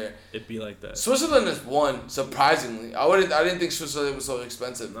 this year. It'd be like that. Switzerland is 1, surprisingly. I didn't think Switzerland was so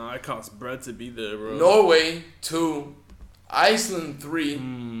expensive. Nah, it costs bread to be there, bro. Norway 2, Iceland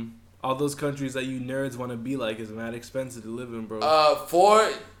 3. All those countries that you nerds want to be like is mad expensive to live in, bro. 4,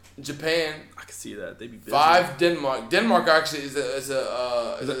 Japan. I can see that. They be busy. 5, Denmark. Denmark actually is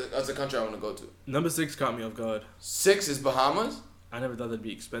a country I want to go to. Number 6 caught me off guard. 6 is Bahamas. I never thought that'd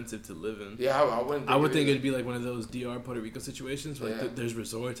be expensive to live in. Yeah, I wouldn't. I would think it'd be like one of those DR Puerto Rico situations where there's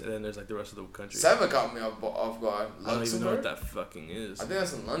resorts and then there's like the rest of the country. 7 caught me off guard. Luxembourg? I don't even know what that fucking is. I think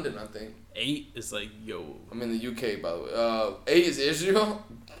that's in London. I think 8 is like yo. I'm in the UK, by the way. 8 is Israel.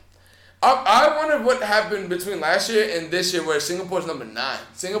 I wondered what happened between last year and this year where Singapore's number 9.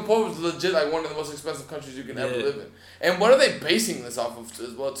 Singapore was legit like one of the most expensive countries you can ever live in. And what are they basing this off of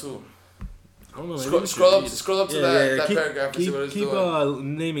as well too? I don't know. Scroll up to that paragraph and see what it's doing. Keep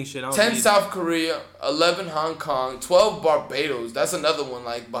naming shit. 10 South Korea, 11 Hong Kong, 12 Barbados. That's another one.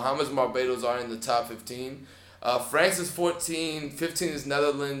 Like Bahamas and Barbados are in the top 15. France is 14. 15 is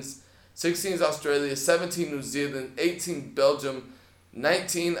Netherlands. 16 is Australia. 17 New Zealand. 18 Belgium.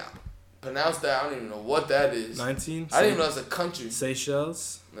 19. Pronounce that. I don't even know what that is. 19. I didn't even know it's a country.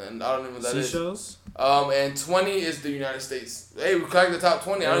 Seychelles. And I don't even know what that Seychelles. And 20 is the United States. Hey, we cracked the top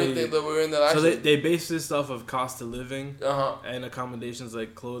 20. I don't even think that we were in the last. So they base this off of cost of living Uh-huh. and accommodations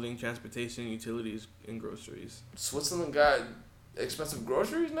like clothing, transportation, utilities, and groceries. Switzerland got expensive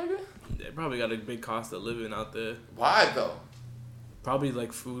groceries, nigga? They probably got a big cost of living out there. Why, though? Probably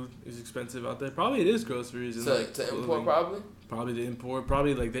like food is expensive out there. Probably it is groceries. And to import, probably? Probably to import.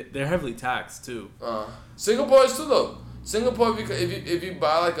 Probably like they're heavily taxed too. Singapore is too, though. Singapore, if you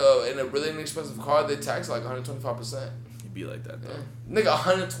buy like in a really inexpensive car, they tax like 125%. You'd be like that though. Yeah. Nigga,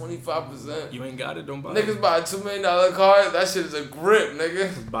 125%. You ain't got it, don't buy it. Niggas buy a $2 million car, that shit is a grip,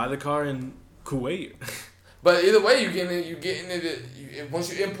 nigga. Buy the car in Kuwait. But either way, you getting it.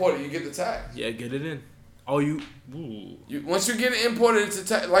 Once you import it, you get the tax. Yeah, get it in. Oh, you once you get it imported, it's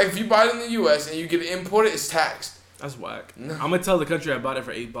tax. Like if you buy it in the U.S. and you get it imported, it's taxed. That's whack. No. I'm gonna tell the country I bought it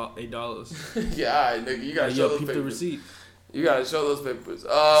for $8. Yeah, alright, nigga, you gotta show those papers. The receipt. You gotta show those papers.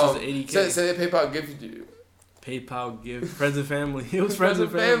 $80K. Say they PayPal gift you. PayPal gift. Friends and family. It was friends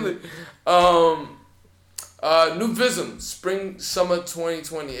and family. New Vism, spring summer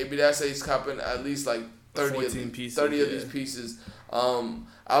 2020. ABDA he's copping at least like 30 of these pieces.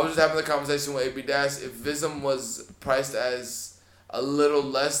 I was just having the conversation with AB Dash. If Vism was priced as a little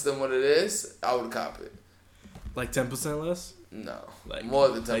less than what it is, I would cop it. Like 10% less? No, Like more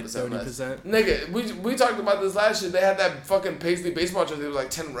than 10% like less. 30%? Nigga, we talked about this last year. They had that fucking Paisley baseball jersey. It was like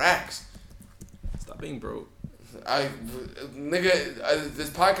 10 racks. Stop being broke. This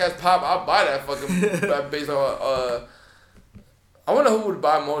podcast pop. I'll buy that fucking baseball. I wonder who would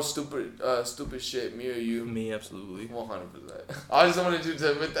buy more stupid shit, me or you. Me, absolutely. 100%. I just wanted you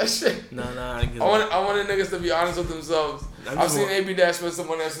to admit that shit. Nah. I wanted niggas to be honest with themselves. I've seen AB Dash spend some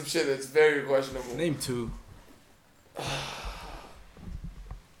money on some shit that's very questionable. Name 2.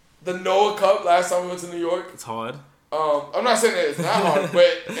 The Noah Cup last time we went to New York. It's hard. I'm not saying that it's not hard, but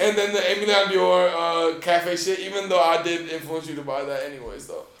and then the Emilion Dior cafe shit. Even though I did influence you to buy that anyways,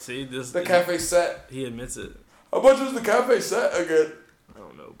 though. See this. The cafe set. He admits it. How much was the cafe set again? I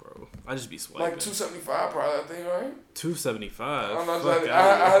don't know, bro. I just be swiping. Like $275 probably, I think, right? $275.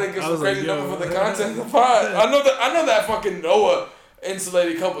 I had to give some crazy number for the content of the pod. I know that fucking Noah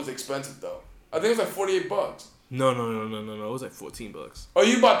insulated cup was expensive though. I think it was like $48. No. It was like $14. Oh,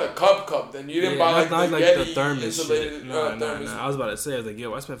 you bought the cup then. You didn't buy like not the like Yeti the thermos insulated shit. No. thermos. I was about to say, I was like,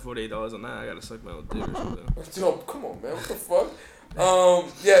 yo, I spent $48 on that. I gotta suck my old dick or something. Yo, come on, man. What the fuck?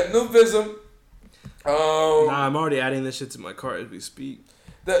 New Vism. Nah, I'm already adding this shit to my cart as we speak.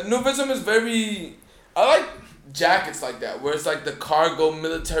 The New Vism is very. I like jackets like that, where it's like the cargo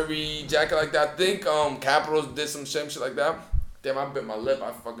military jacket like that. I think Capitals did some shit like that. Damn, I bit my lip.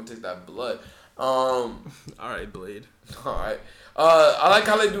 I fucking take that blood. Alright, Blade. Alright. I like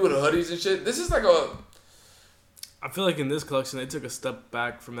how they do with hoodies and shit. This is like I feel like in this collection they took a step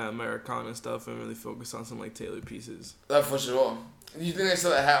back from that Americana stuff and really focused on some like tailored pieces. That for sure. You think they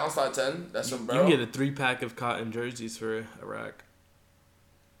sell that hat on Slot 10? That's some barrel? You can get a 3-pack of cotton jerseys for a rack.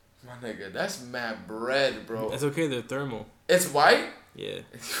 My nigga, that's mad bread, bro. It's okay, they're thermal. It's white? Yeah.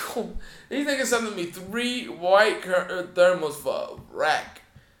 These niggas sending me 3 white thermals for a rack.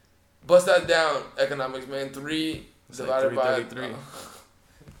 Bust that down, economics, man. 3 it's divided like by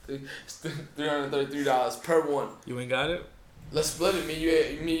 $333 per one. You ain't got it? Let's split it. Me,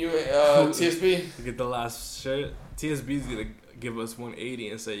 you, and TSB. You get the last shirt. TSB's gonna give us 180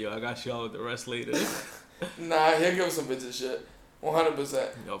 and say, yo, I got y'all with the rest later. Nah, he'll give us some bitches shit. 100%.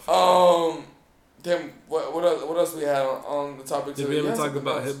 Yo, for sure. Damn, what else we had on the topic? Did we ever talk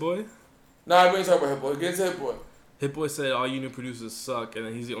about Hit Boy? Nah, we ain't talking about Hit Boy. Get into Hit Boy. Hit Boy said all you new producers suck, and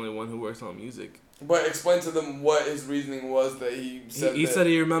then he's the only one who works on music. But explain to them what his reasoning was that he said. He said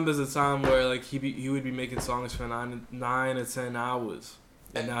he remembers a time where like he would be making songs for 9 or 10 hours,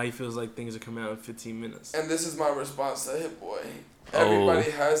 and now he feels like things are coming out in 15 minutes. And this is my response to Hit Boy. Everybody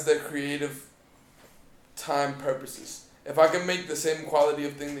has their creative time purposes. If I can make the same quality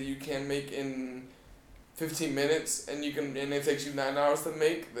of thing that you can make in 15 minutes, and it takes you 9 hours to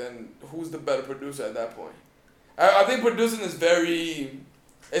make, then who's the better producer at that point? I think producing is very.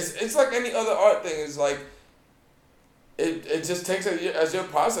 It's like any other art thing. It's like it just takes as your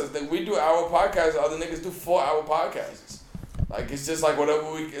process. Like we do our podcast, other niggas do 4-hour podcasts. Like it's just like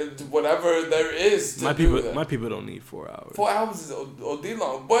whatever there is to My people don't need 4 hours. 4 hours is OD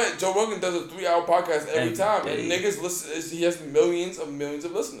long, but Joe Rogan does a 3-hour podcast every time, day. and niggas listen. He has millions of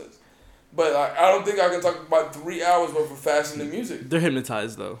listeners. But I don't think I can talk about 3 hours worth of fashion and music. They're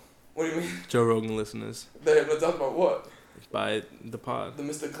hypnotized though. What do you mean? Joe Rogan listeners. They're hypnotized by what? By the pod. The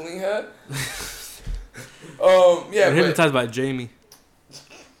Mr. Clean Head? Yeah, They're hypnotized by Jamie.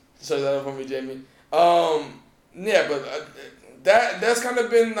 Show that up for me, Jamie. Yeah, but that's kind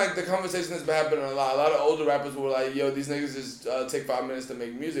of been like the conversation that's been happening a lot. A lot of older rappers were like, yo, these niggas just take 5 minutes to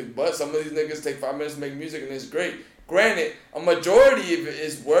make music. But some of these niggas take 5 minutes to make music and it's great. Granted, a majority of it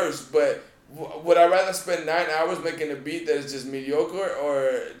is worse, but would I rather spend 9 hours making a beat that is just mediocre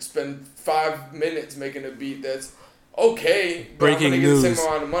or spend 5 minutes making a beat that's okay, but Breaking I'm gonna news. get the same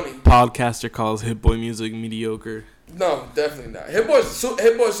amount of money? Podcaster calls Hit Boy music mediocre. No, definitely not. Hit Boy's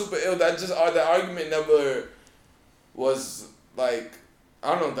super ill. That argument never was like,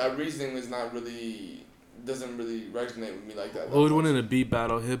 I don't know. That reasoning doesn't really resonate with me like that. Who would win in a beat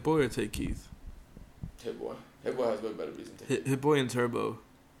battle, Hit Boy or Take Keith? Hit Boy. Hit Boy has way better reason. Hit Boy and Turbo.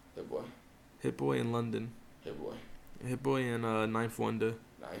 Hit Boy. Hit Boy in London. Hit Boy. Hit Boy and Ninth Wonder.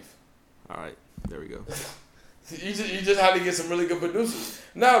 Knife. All right, there we go. You just had to get some really good producers.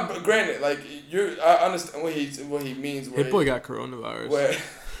 Now, but granted, like I understand what he means. Hit Boy got coronavirus. Where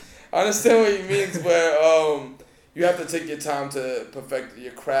I understand what he means. Where you have to take your time to perfect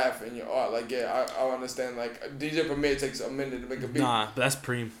your craft and your art. Like I understand. Like DJ Premier takes a minute to make a beat. Nah, but that's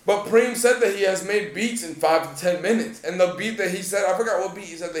Preem. But Preem said that he has made beats in 5 to 10 minutes, and the beat that he said, I forgot what beat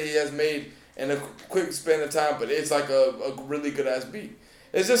he said that he has made in a quick span of time, but it's like a really good ass beat.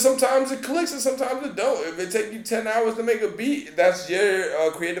 It's just sometimes it clicks and sometimes it don't. If it take you 10 hours to make a beat, that's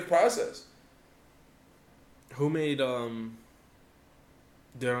your creative process. Who made Dead on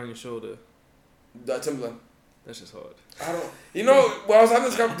Your Shoulder? Timbaland. That's just hard. I don't. You know, when I was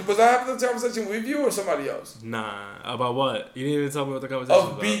having was I having this conversation with you or somebody else? Nah, about what? You didn't even tell me what the conversation was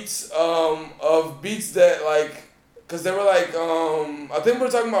about. Of beats that like, cause they were like, I think we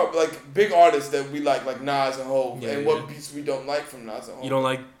were talking about like big artists that we like Nas and Hov, and what beats we don't like from Nas and Hov. You don't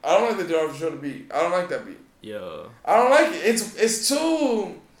like? I don't like the Dead on Your Shoulder beat. I don't like that beat. Yeah. I don't like it. It's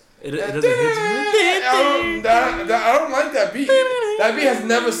too. It doesn't hit you. I don't like that beat. That beat has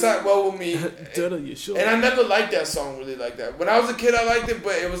never sat well with me. And I never liked that song really like that. When I was a kid, I liked it,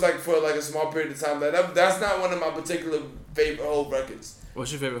 but it was like for like a small period of time. That's not one of my particular favorite Hov records.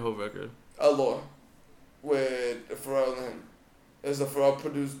 What's your favorite Hov record? Allure, with Pharrell and him. It's a Pharrell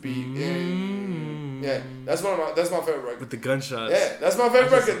produced beat. Yeah, that's my favorite record. With the gunshots. Yeah, that's my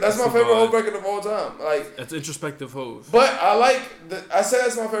favorite record. That's my favorite Hov record of all time. Like that's introspective Hov. But I like I said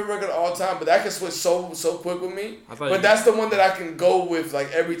that's my favorite record of all time, but that can switch so quick with me. But that's the one that I can go with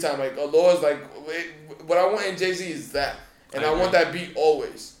like every time. Like Allure's like what I want in Jay-Z is that, and I want that beat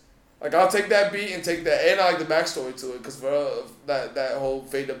always. Like I'll take that beat and take that, and I like the backstory to it because for that whole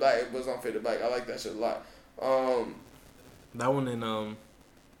Fade to Black, it was on Fade to Black. I like that shit a lot. That one in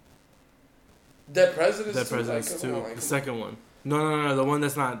Dead Presidents. Dead Presidents 2. The second one. No. The one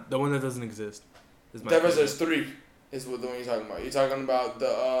that doesn't exist. Dead Presidents 3 is the one you're talking about. You're talking about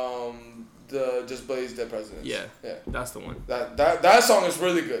the Just Blaze Dead Presidents. Yeah. That's the one. That song is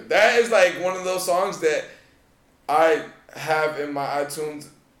really good. That is like one of those songs that I have in my iTunes.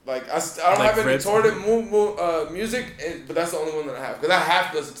 Like I don't have any torrent music, but that's the only one that I have because I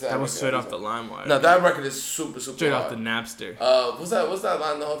have to listen to that. That was straight off the LimeWire. No, that record is super straight hard. off the Napster. What's that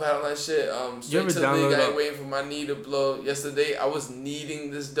line? The whole had that shit. Straight to the league. I ain't waiting for my knee to blow. Yesterday I was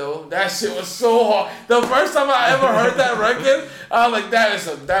needing this dough. That shit was so hard. The first time I ever heard that record, I was like,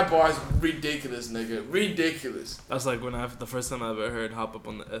 that bar is ridiculous, nigga. Ridiculous. That's like when the first time I ever heard "Hop Up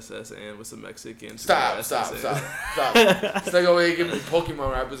on the SSN" with some Mexicans. Stop. This nigga over here giving me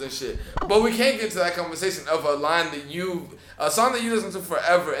Pokemon rappers and shit. But we can't get to that conversation of a line a song that you listen to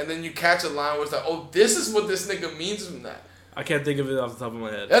forever, and then you catch a line where it's like, oh, this is what this nigga means from that. I can't think of it off the top of my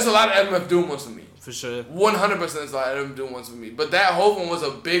head. That's a lot of MF Doom ones for me. For sure. 100% is a lot of MF Doom ones for me. But that whole one was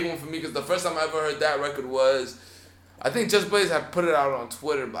a big one for me because the first time I ever heard that record was, I think Just Blaze had put it out on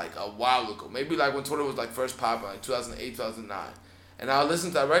Twitter like a while ago. Maybe like when Twitter was like first popping, like 2008, 2009. And I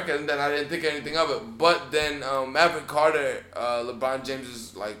listened to that record, and then I didn't think anything of it. But then Maverick Carter, LeBron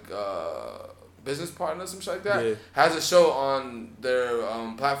James's like business partner, some shit like that, has a show on their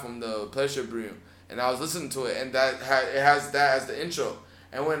platform, the Pleasure Brew. And I was listening to it, and it has that as the intro.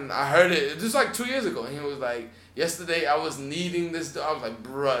 And when I heard it was like 2 years ago, and he was like, yesterday I was needing this. I was like,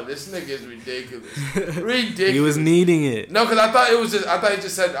 bruh, this nigga is ridiculous. Ridiculous. He was needing it. No, because I thought he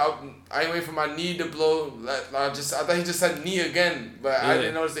just said, I ain't waiting for my knee to blow. I thought he just said knee again. But I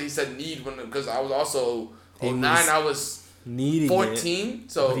didn't notice that he said need because I was also 09. I was needing 14.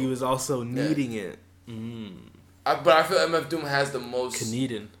 It, so but he was also needing it. Mm. But I feel MF Doom has the most.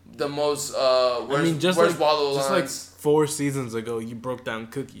 Canadian. The most, worst Wallow lines. Just like 4 seasons ago, you broke down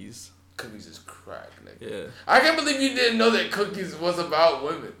Cookies. Cookies is crack, nigga. Yeah. I can't believe you didn't know that Cookies was about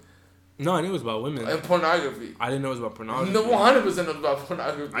women. No, I knew it was about women. And pornography. I didn't know it was about pornography. No, 100% it was about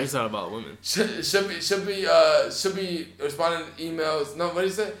pornography. I just thought about women. Should be responding to emails. No, what did he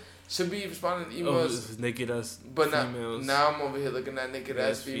say? Should be responding to emails. Naked ass females. Now I'm over here looking at naked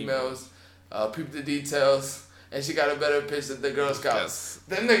ass females. Peep the details. And she got a better pitch than the Girl Scouts.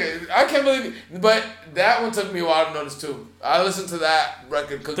 Yes. That nigga, I can't believe it. But that one took me a while to notice too. I listened to that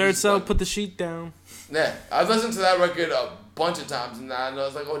record. Third Cell, put the sheet down. Yeah, I listened to that record a bunch of times, and I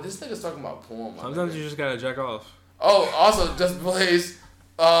was like, oh, this nigga's talking about porn. Sometimes you just gotta jack off. Oh, also, Just Blaze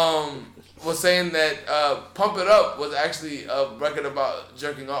was saying that Pump It Up was actually a record about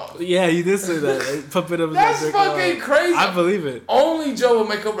jerking off. Yeah, you did say that. Pump It Up is That's fucking crazy. I believe it. Only Joe will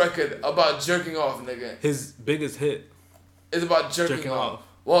make a record about jerking off, nigga. His biggest hit is about jerking off.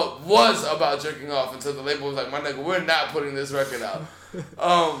 Well, it was about jerking off until the label was like, my nigga, we're not putting this record out.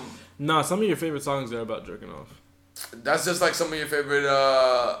 Nah, some of your favorite songs are about jerking off. That's just like some of your favorite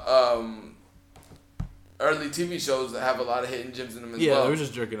early TV shows that have a lot of hidden gems in them as well. Yeah, they were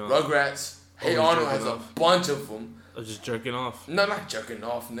just jerking off. Rugrats. Hey Arnold has a bunch of them. Or just jerking off. No, not jerking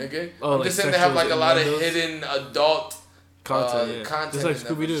off, nigga. Oh, I'm like just saying they have like a lot of hidden adult content. Just like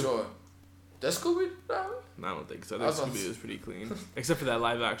Scooby-Doo. Sure. Does Scooby-Doo? No, I don't think so. I think Scooby-Doo is pretty clean. Except for that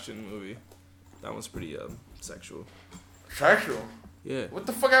live action movie. That one's pretty sexual. Sexual? Yeah. What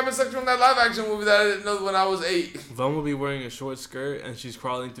the fuck happened sexual in that live action movie that I didn't know when I was 8? Velma will be wearing a short skirt and she's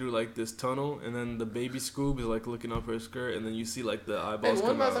crawling through like this tunnel, and then the baby Scoob is like looking up her skirt, and then you see like the eyeballs Hey,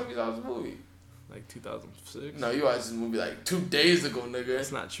 when come last out. time you saw this movie? Like 2006. No, you watched this movie like 2 days ago, nigga.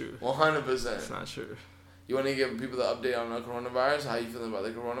 It's not true. 100%. It's not true. You want to give people the update on the coronavirus? How you feeling about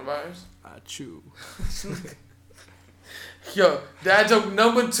the coronavirus? True. Yo, dad joke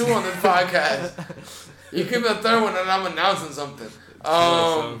number 2 on this podcast. You give me a third one and I'm announcing something.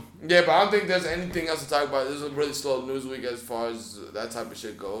 Yeah, but I don't think there's anything else to talk about. This was a really slow news week as far as that type of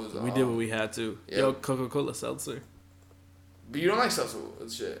shit goes. We did what we had to. Yeah. Yo, Coca-Cola seltzer. But you don't like seltzer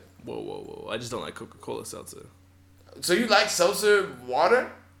shit. Whoa. I just don't like Coca-Cola seltzer. So you like seltzer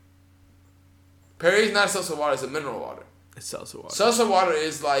water? Perry's not seltzer water, it's a mineral water. It's seltzer water. Seltzer water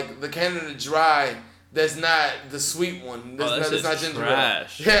is like the Canada Dry. That's not the sweet one. That's not ginger ale.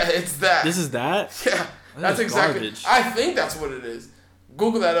 Trash. Yeah, it's that. This is that? Yeah, that's exactly. Garbage. I think that's what it is.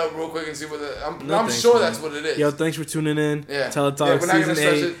 Google that up real quick and see what I'm sure that's what it is. Yo, thanks for tuning in. Yeah. Teletalk Season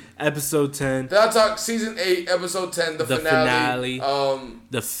 8, episode 10. Teletalk Season 8, Episode 10, the finale.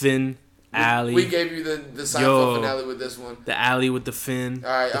 The Finn Alley. We gave you the Seinfeld finale with this one. The alley with the Finn.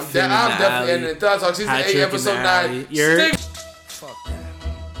 All right, I'm definitely ending it. Teletalk Season 8, Episode 9. You're... Fuck that.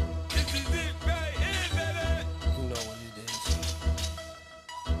 You know what it is.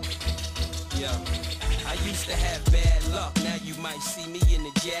 Yeah, I used to have bad luck. Now you might see me in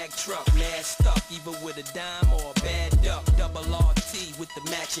the Jag truck, masked up, either with a dime or a bad duck. Double RT with the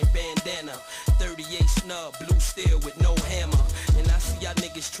matching bandana. 38 snub, blue steel with no hammer. And I see y'all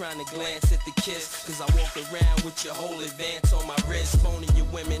niggas trying to glance at the kiss, cause I walk around with your whole advance on my wrist, phoning your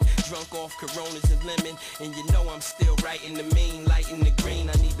women, drunk off Coronas and lemon. And you know I'm still writing the mean, lighting the green.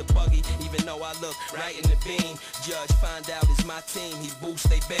 I need the buggy, even though I look right in the beam. Judge find out it's my team, he boosts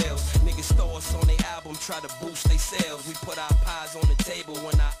they bells. Niggas throw us on their album, try to boost they sales. We put our pies on the table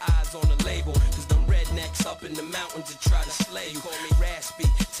when our eyes on the label, cause them rednecks up in the mountains to try to slay you. Call me raspy,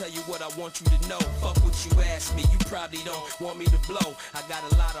 tell you what I want you to know. Fuck what you ask me, you probably don't want me to blow. I got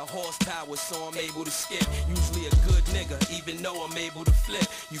a lot of horsepower, so I'm able to skip. Usually a good nigga, even though I'm able to flip.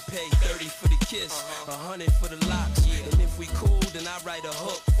 You pay 30 for the kiss, 100 for the locks. And if we cool, then I write a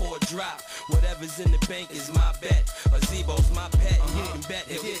hook for a drop. Whatever's in the bank is my bet. A Zebo's my pet, and you can bet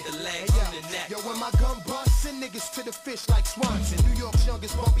he'll hit the leg and the neck. Yo, when my gun busts, send niggas to the fish like Swanson. New York's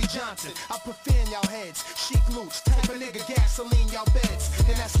youngest Bumpy Johnson. I put fear in y'all heads. Chic loots, type of nigga gasoline y'all beds.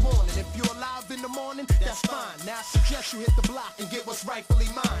 And that's warning. If you're alive in the morning, that's fine. Now I suggest you hit the block and get what's rightfully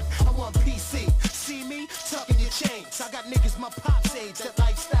mine. I want PC. See me? Tucking your chains. I got niggas my pop's age. That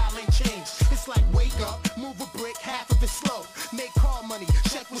lifestyle ain't changed. It's like wake up, move a brick, half of it slow. Make car money,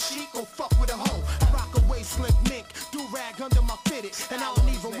 check with Sheik, go fuck with a hoe. I rock a waist slim mink, do rag under my fitted. And I don't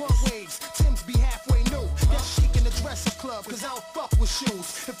even want waves. Tim's be halfway new. That's Sheik in the dresser club, cause I don't fuck with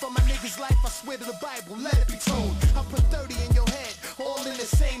shoes. And for my niggas' life, I swear to the Bible, let it be told. I put 30 in your head, all in the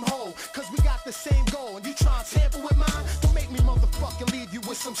same hole. Cause we got the same goal, and you try to tamper with mine? Don't make me motherfucking leave you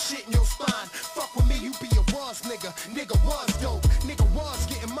with some shit in your spine. Fuck with me, you be a was nigga. Nigga was dope. Nigga was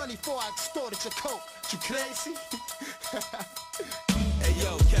getting money before I extorted your coat. You crazy? Hey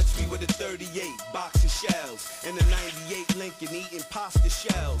yo, catch me with a 38 box of shells and a 98 Lincoln eating pasta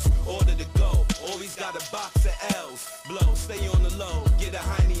shells. Order to go, always got a box of L's. Blow, stay on the low, get a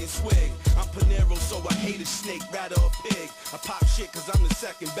Heine and swig. I'm Panero, so I hate a snake, rather a pig. I pop shit cause I'm the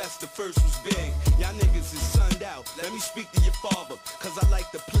second best, the first was big. Y'all niggas is sunned out, let me speak to your father. Cause I like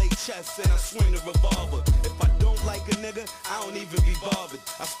to play chess and I swing the revolver. If I don't like a nigga, I don't even be bothered.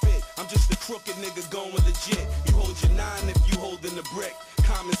 I spit, I'm just a crooked nigga going legit. You hold your 9 if you holding the brick.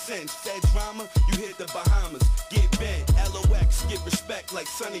 Common sense, said drama, you hit the Bahamas. Get bent, LOX, get respect like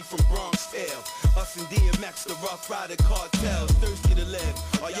Sonny from Bronx Tale. Us and DMX, the Rough Rider cartels, thirsty to live.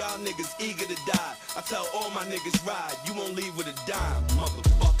 Are y'all niggas eager to die? I tell all my niggas ride, you won't leave with a dime,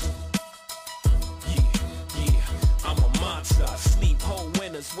 motherfucker. Yeah, I'm a monster. Sleep whole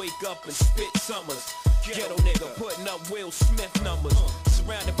winters, wake up and spit summers. Ghetto nigga putting up Will Smith numbers.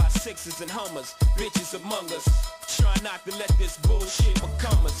 Surrounded by sixes and Hummers, bitches among us. Try not to let this bullshit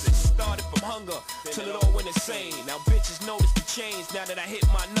become us. It started from hunger till it all went insane. Now bitches notice the change now that I hit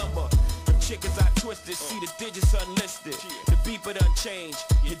my number. Them chickens I twisted, see the digits unlisted. The beeper done changed,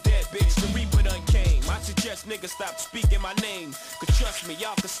 you dead bitch, the reaper done came. I suggest niggas stop speaking my name. Cause trust me,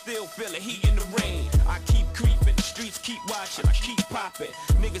 y'all can still feel the heat in the rain. I keep creeping, the streets keep watching, I keep popping.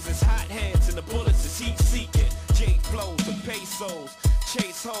 Niggas is hot hands and the bullets is heat seeking. J flows, the pesos,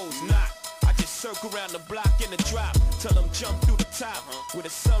 chase hoes, not. I just circle around the block in the drop, tell them jump through the top, where the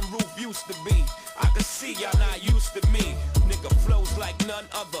sunroof used to be. I can see y'all not used to me. Nigga flows like none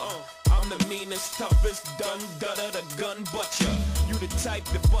other. I'm the meanest, toughest, done, dudder, the gun butcher. You the type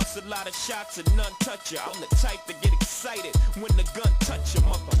that busts a lot of shots and none touch ya. I'm the type that get excited when the gun touch ya,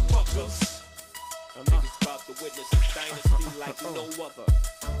 motherfuckers. I'm niggas about to witness a dynasty like no other.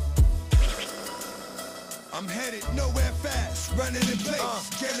 I'm headed nowhere fast, running in place,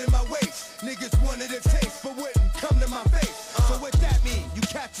 killing my waist. Niggas wanted a taste, but wouldn't come to my face. So what that mean? You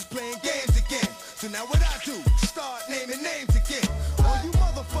catch us playing games again. So now what I do? Start naming names again. All you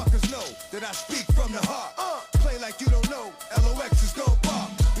motherfuckers know that I speak from the heart. Play like you don't know, LOX is gon'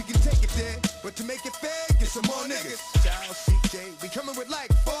 bark. We can take it there, but to make it fair, get some more niggas. Child CJ, we coming with like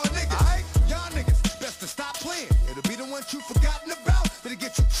 4 niggas. Alright, y'all niggas, best to stop playing. It'll be the ones you forgotten about, that'll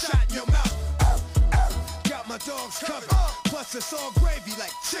get you shot in your mouth. Got my dogs covered, plus it's all gravy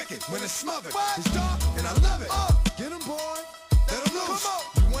like chicken when it's smothered. It's dark and I love it. Get 'em, boy, let 'em loose.